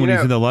scene when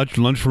he's in the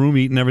lunchroom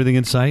eating everything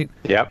in sight?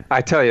 Yep.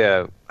 I tell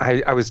you,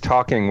 I was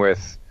talking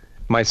with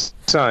my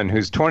son,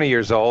 who's 20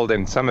 years old,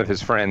 and some of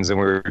his friends, and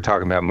we were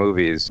talking about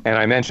movies. And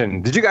I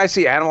mentioned, did you guys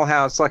see Animal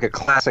House? Like a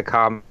classic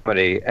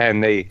comedy.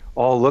 And they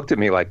all looked at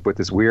me like with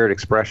this weird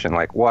expression,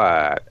 like,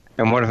 what?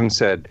 And one of them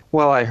said,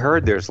 well, I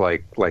heard there's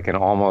like an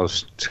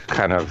almost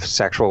kind of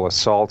sexual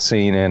assault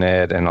scene in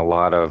it and a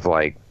lot of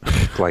like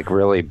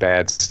really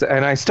bad stuff.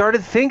 And I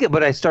started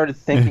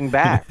thinking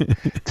back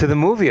to the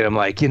movie, and I'm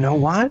like, you know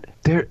what?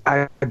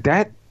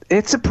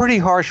 It's a pretty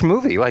harsh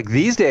movie. Like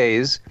these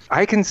days,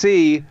 I can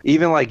see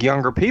even like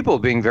younger people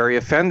being very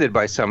offended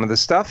by some of the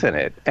stuff in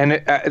it.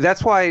 And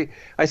that's why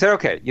I said,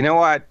 okay, you know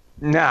what?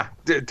 Nah,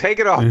 take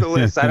it off the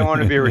list. I don't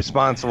want to be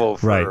responsible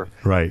for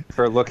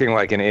looking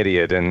like an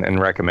idiot and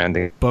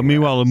recommending. But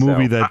meanwhile, a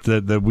movie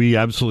that we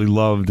absolutely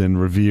loved and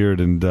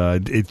revered, and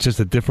it's just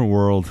a different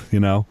world,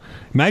 you know.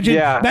 Imagine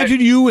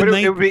you in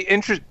it would be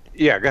interesting.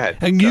 Yeah, go ahead.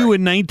 And you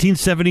in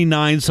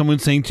 1979, someone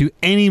saying to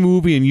any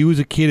movie, and you as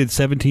a kid at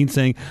 17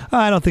 saying,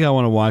 I don't think I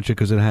want to watch it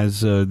because it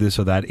has this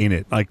or that in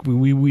it. Like,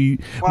 we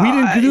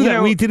didn't do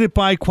that. We did it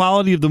by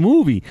quality of the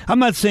movie. I'm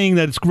not saying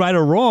that it's right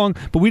or wrong,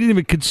 but we didn't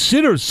even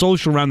consider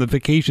social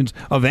ramifications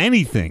of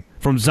anything,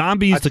 from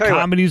zombies to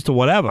comedies to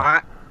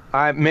whatever.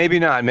 Maybe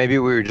not. Maybe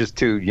we were just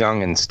too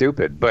young and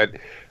stupid. But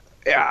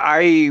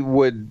I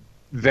would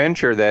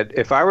venture that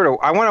if I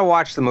want to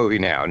watch the movie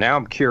now. Now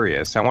I'm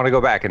curious. I want to go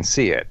back and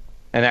see it.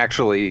 And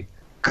actually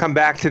come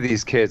back to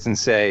these kids and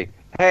say,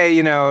 hey,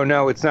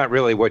 no, it's not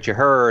really what you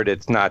heard.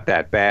 It's not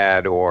that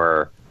bad,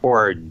 or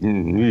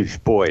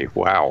boy,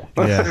 wow.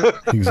 Yeah,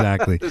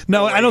 exactly.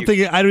 No, I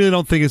really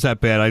don't think it's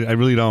that bad. I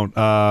really don't.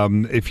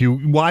 If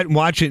you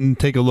watch it and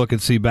take a look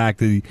and see back,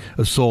 the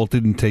assault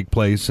didn't take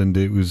place, and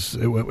it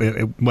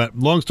went,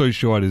 long story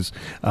short is,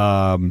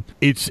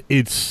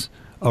 it's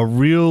a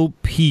real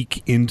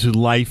peek into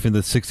life in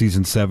the 60s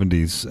and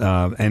 70s,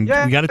 and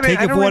you got to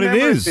take it for what it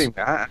is.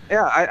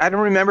 I don't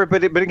remember,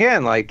 but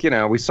again, like,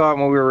 we saw it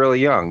when we were really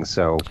young.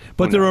 So,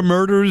 but there are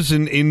murders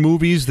in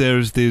movies.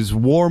 There's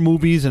war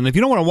movies, and if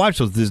you don't want to watch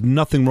those, there's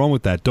nothing wrong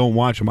with that. Don't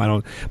watch them. I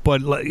don't.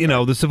 But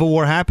the Civil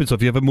War happened. So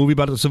if you have a movie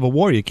about the Civil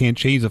War, you can't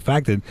change the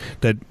fact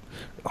that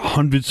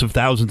hundreds of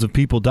thousands of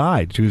people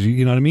died.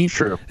 You know what I mean?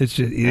 True. It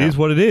is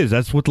what it is.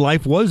 That's what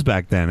life was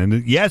back then,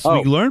 and yes,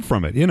 we learned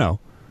from it.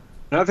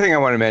 Another thing I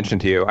want to mention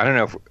to you, I don't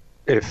know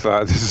if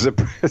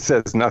this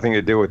has nothing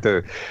to do with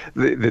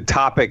the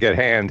topic at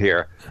hand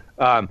here,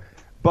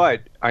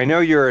 but I know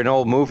you're an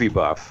old movie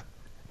buff,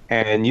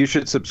 and you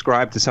should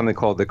subscribe to something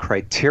called the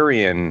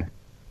Criterion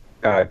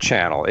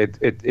channel.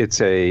 It's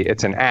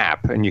an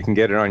app, and you can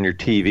get it on your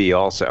TV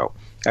also.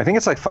 I think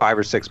it's like $5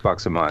 or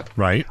 $6 a month.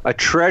 Right. A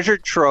treasure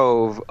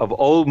trove of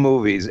old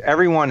movies.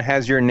 Everyone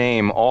has your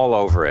name all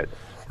over it.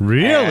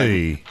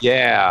 Really? And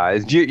yeah,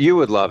 you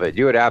would love it.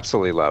 You would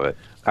absolutely love it.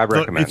 I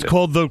recommend it. It's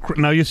called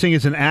now you're saying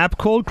it's an app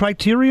called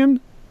Criterion?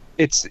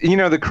 It's,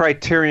 the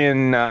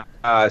Criterion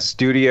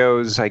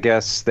Studios, I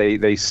guess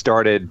they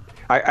started.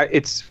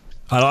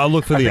 I'll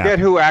look for the app. I forget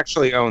who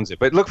actually owns it,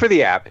 but look for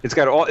the app. It's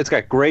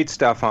got great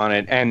stuff on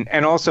it,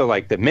 and also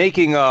like the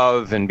making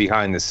of and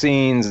behind the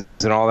scenes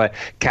and all that.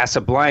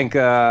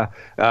 Casablanca,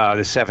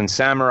 the Seven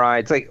Samurai.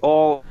 It's like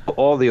all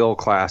the old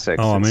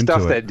classics. Oh, I'm into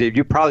stuff it. that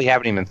you probably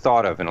haven't even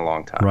thought of in a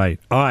long time. Right.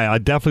 All right. I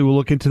definitely will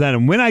look into that,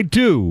 and when I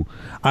do,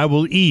 I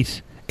will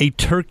eat a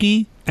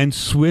turkey and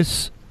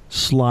Swiss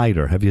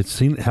slider. Have you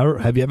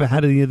ever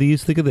had any of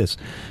these? Think of this: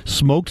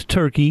 smoked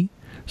turkey,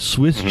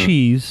 Swiss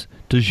cheese,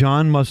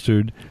 Dijon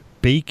mustard,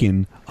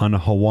 bacon on a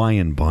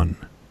Hawaiian bun.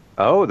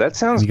 Oh, that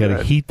sounds good. You got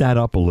to heat that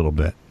up a little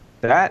bit.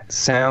 That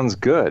sounds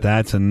good.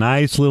 That's a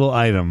nice little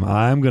item.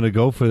 I'm going to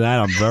go for that.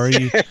 I'm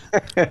very,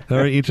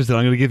 very interested.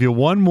 I'm going to give you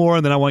one more,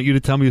 and then I want you to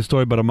tell me a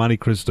story about a Monte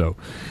Cristo.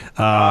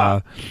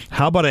 How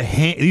about a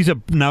ham? These are,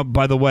 now,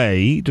 by the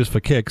way, just for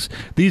kicks,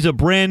 these are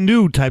brand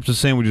new types of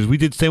sandwiches. We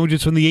did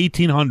sandwiches from the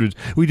 1800s.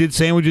 We did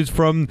sandwiches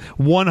from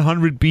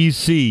 100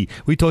 BC.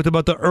 We talked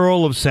about the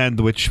Earl of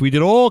Sandwich. We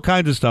did all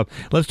kinds of stuff.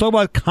 Let's talk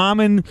about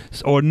common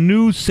or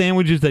new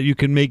sandwiches that you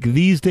can make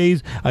these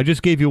days. I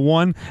just gave you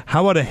one.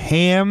 How about a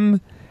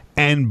ham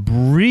and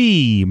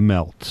brie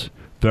melt?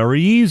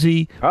 Very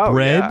easy.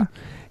 Bread,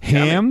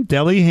 ham,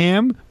 deli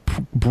ham,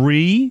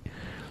 brie.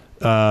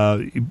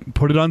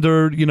 Put it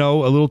under, a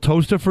little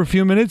toaster for a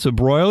few minutes, or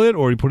broil it,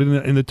 or you put it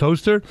in the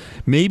toaster.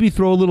 Maybe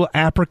throw a little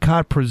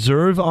apricot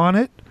preserve on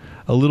it,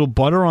 a little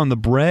butter on the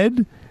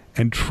bread,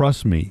 and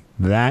trust me,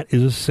 that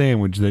is a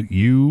sandwich that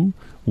you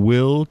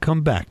will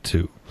come back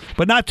to.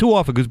 But not too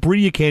often, because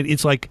brie you can't.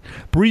 It's like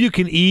brie you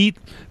can eat,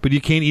 but you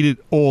can't eat it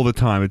all the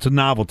time. It's a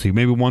novelty.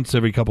 Maybe once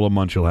every couple of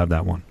months you'll have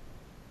that one.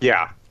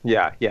 Yeah.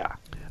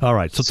 All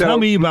right. So tell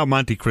me about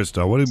Monte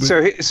Cristo.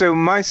 So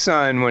my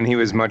son, when he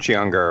was much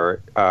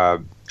younger,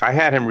 I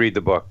had him read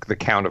the book The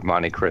Count of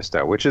Monte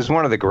Cristo, which is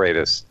one of the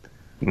greatest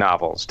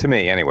novels, to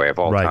me anyway, of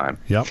all time.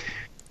 Yep.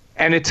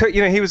 And it took,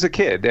 he was a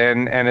kid,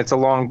 and it's a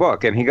long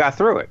book, and he got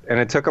through it, and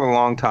it took him a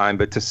long time.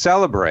 But to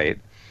celebrate,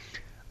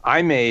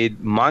 I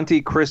made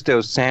Monte Cristo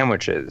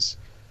sandwiches.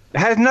 It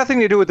has nothing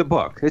to do with the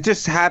book. It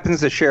just happens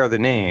to share the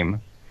name.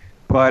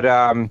 But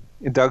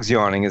Doug's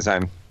yawning as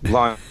I'm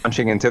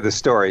launching into the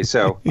story,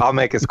 so I'll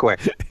make this quick.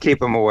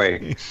 Keep him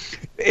awake.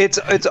 It's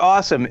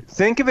awesome.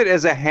 Think of it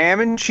as a ham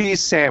and cheese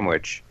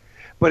sandwich,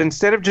 but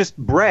instead of just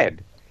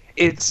bread,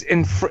 the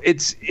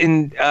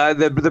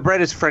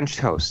bread is French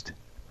toast.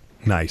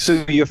 Nice.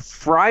 So you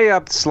fry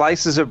up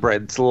slices of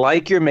bread. It's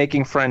like you're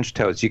making French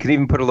toast. You can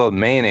even put a little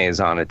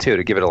mayonnaise on it, too,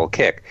 to give it a little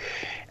kick.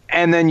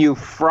 And then you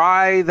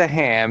fry the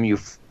ham, you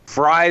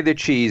fry the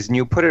cheese, and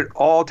you put it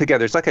all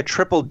together. It's like a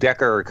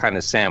triple-decker kind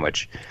of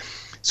sandwich.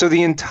 So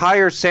the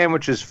entire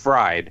sandwich is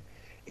fried.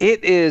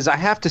 It is, I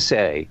have to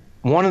say,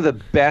 one of the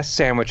best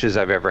sandwiches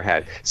I've ever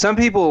had. Some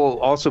people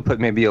also put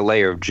maybe a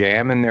layer of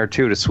jam in there,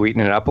 too, to sweeten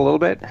it up a little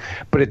bit.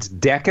 But it's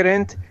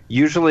decadent.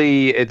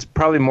 Usually, it's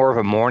probably more of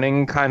a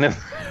morning kind of.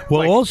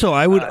 Well, also,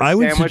 I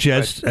would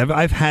suggest,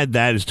 I've had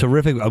that. It's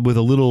terrific with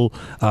a little,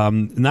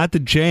 not the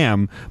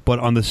jam, but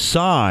on the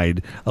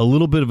side, a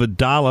little bit of a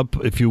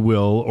dollop, if you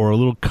will, or a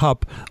little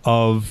cup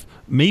of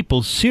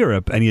maple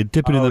syrup, and you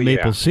dip it in the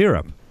maple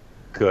syrup.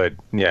 Good.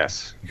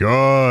 Yes.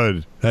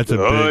 Good. That's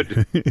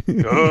good.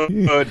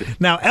 Good.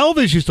 Now,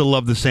 Elvis used to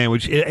love the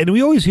sandwich, and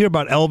we always hear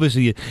about Elvis.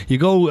 And you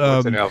go,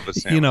 What's an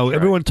Elvis sandwich,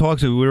 everyone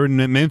talks. We're in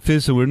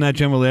Memphis, and we're in that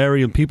general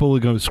area, and people are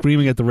going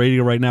screaming at the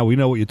radio right now. We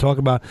know what you talk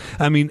about.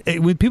 I mean,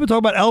 when people talk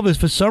about Elvis,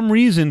 for some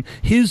reason,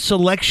 his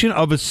selection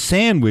of a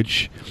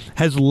sandwich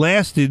has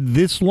lasted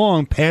this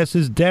long past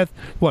his death.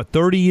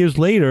 30 years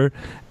later?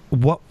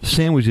 What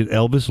sandwich did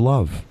Elvis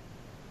love?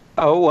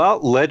 Oh, well,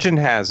 legend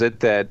has it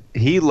that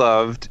he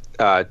loved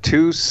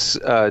two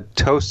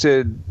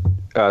toasted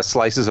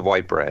slices of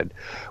white bread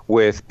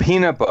with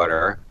peanut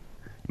butter,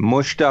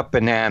 mushed up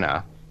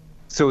banana.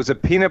 So it was a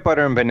peanut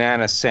butter and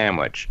banana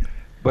sandwich.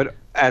 But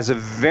as a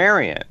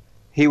variant,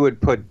 he would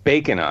put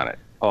bacon on it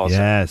also.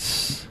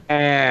 Yes.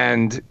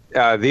 And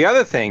the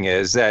other thing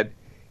is that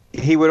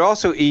he would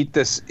also eat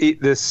this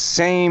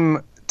same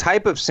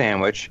type of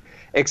sandwich,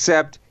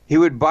 except he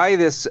would buy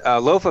this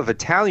loaf of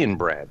Italian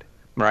bread,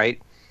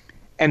 right?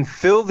 And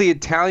fill the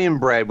Italian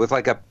bread with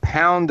like a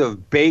pound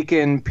of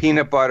bacon,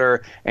 peanut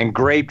butter, and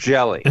grape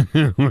jelly.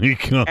 Oh my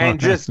God. And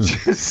just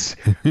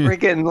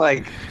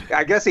freaking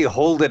I guess he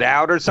holed it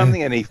out or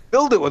something, and he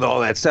filled it with all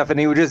that stuff, and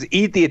he would just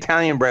eat the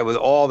Italian bread with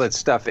all that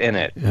stuff in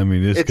it. I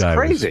mean, this guy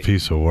was a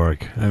piece of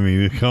work. I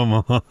mean, come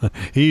on.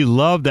 He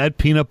loved that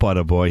peanut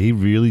butter, boy. He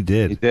really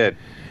did. He did.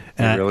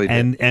 Really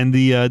and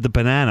the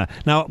banana.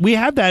 Now we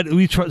have that.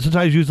 We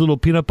sometimes use a little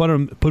peanut butter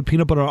and put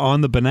peanut butter on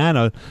the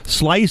banana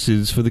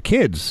slices for the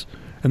kids.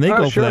 And they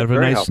go for that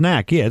for a nice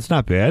snack. Yeah, it's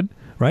not bad,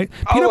 right?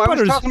 I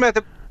was talking about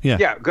the.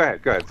 Yeah, go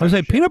ahead. I was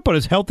saying peanut butter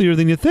is healthier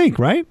than you think,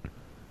 right?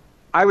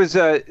 I was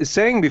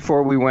saying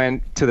before we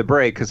went to the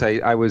break, because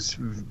I was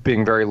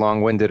being very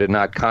long-winded and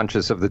not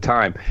conscious of the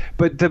time,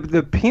 but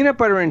the peanut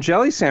butter and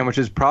jelly sandwich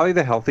is probably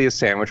the healthiest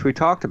sandwich we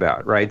talked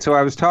about, right? So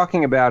I was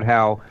talking about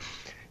how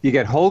you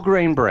get whole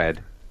grain bread,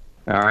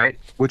 all right,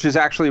 which is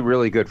actually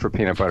really good for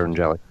peanut butter and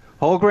jelly.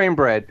 Whole grain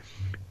bread,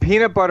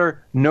 peanut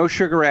butter, no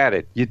sugar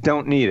added. You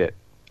don't need it.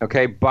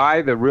 Okay,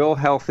 buy the real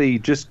healthy,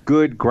 just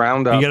good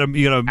ground up.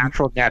 You gotta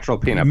natural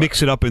peanut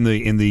mix butter. It up in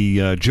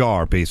the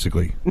jar,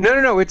 basically.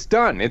 No, it's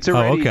done. It's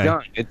already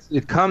done.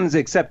 It comes,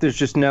 except there's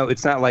just no.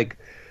 It's not like,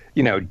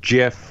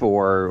 Jif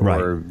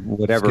or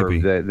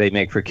whatever they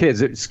make for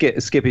kids.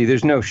 Skippy.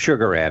 There's no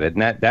sugar added,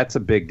 and that's a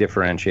big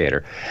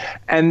differentiator.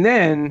 And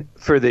then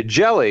for the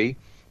jelly,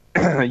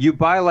 you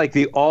buy like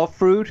the all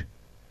fruit.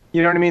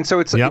 You know what I mean? So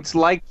it's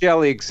like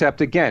jelly, except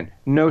again,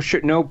 no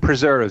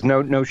preservatives,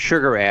 no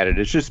sugar added.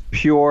 It's just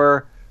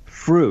pure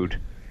fruit,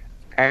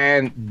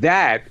 And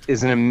that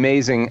is an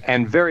amazing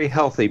and very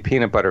healthy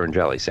peanut butter and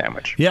jelly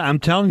sandwich. Yeah, I'm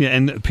telling you.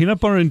 And peanut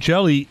butter and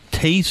jelly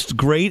tastes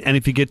great. And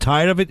if you get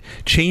tired of it,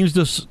 change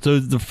the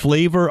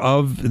flavor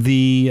of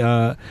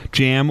the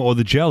jam or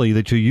the jelly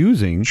that you're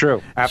using.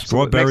 True,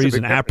 absolutely. Strawberries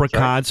and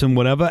apricots and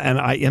whatever. And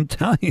I am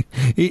telling you,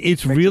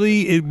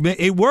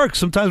 it works.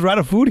 Sometimes we're out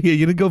of food here.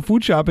 You didn't go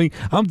food shopping.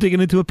 I'm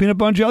digging into a peanut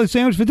butter and jelly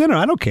sandwich for dinner.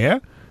 I don't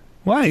care.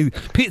 Why?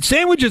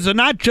 Sandwiches are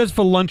not just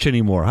for lunch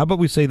anymore. How about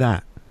we say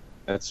that?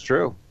 That's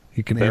true.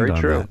 You can Very end on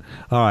true. that.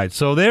 All right,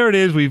 so there it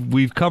is.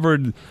 We've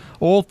covered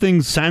all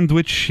things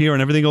sandwich here,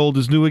 and everything old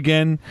is new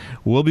again.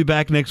 We'll be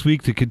back next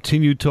week to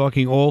continue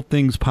talking all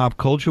things pop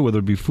culture, whether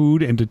it be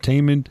food,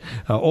 entertainment,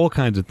 all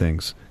kinds of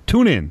things.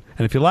 Tune in,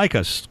 and if you like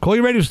us, call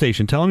your radio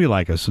station, tell them you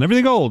like us, and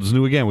everything old is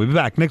new again. We'll be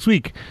back next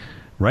week,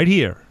 right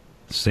here,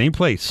 same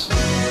place,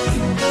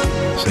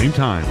 same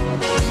time,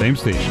 same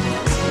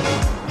station.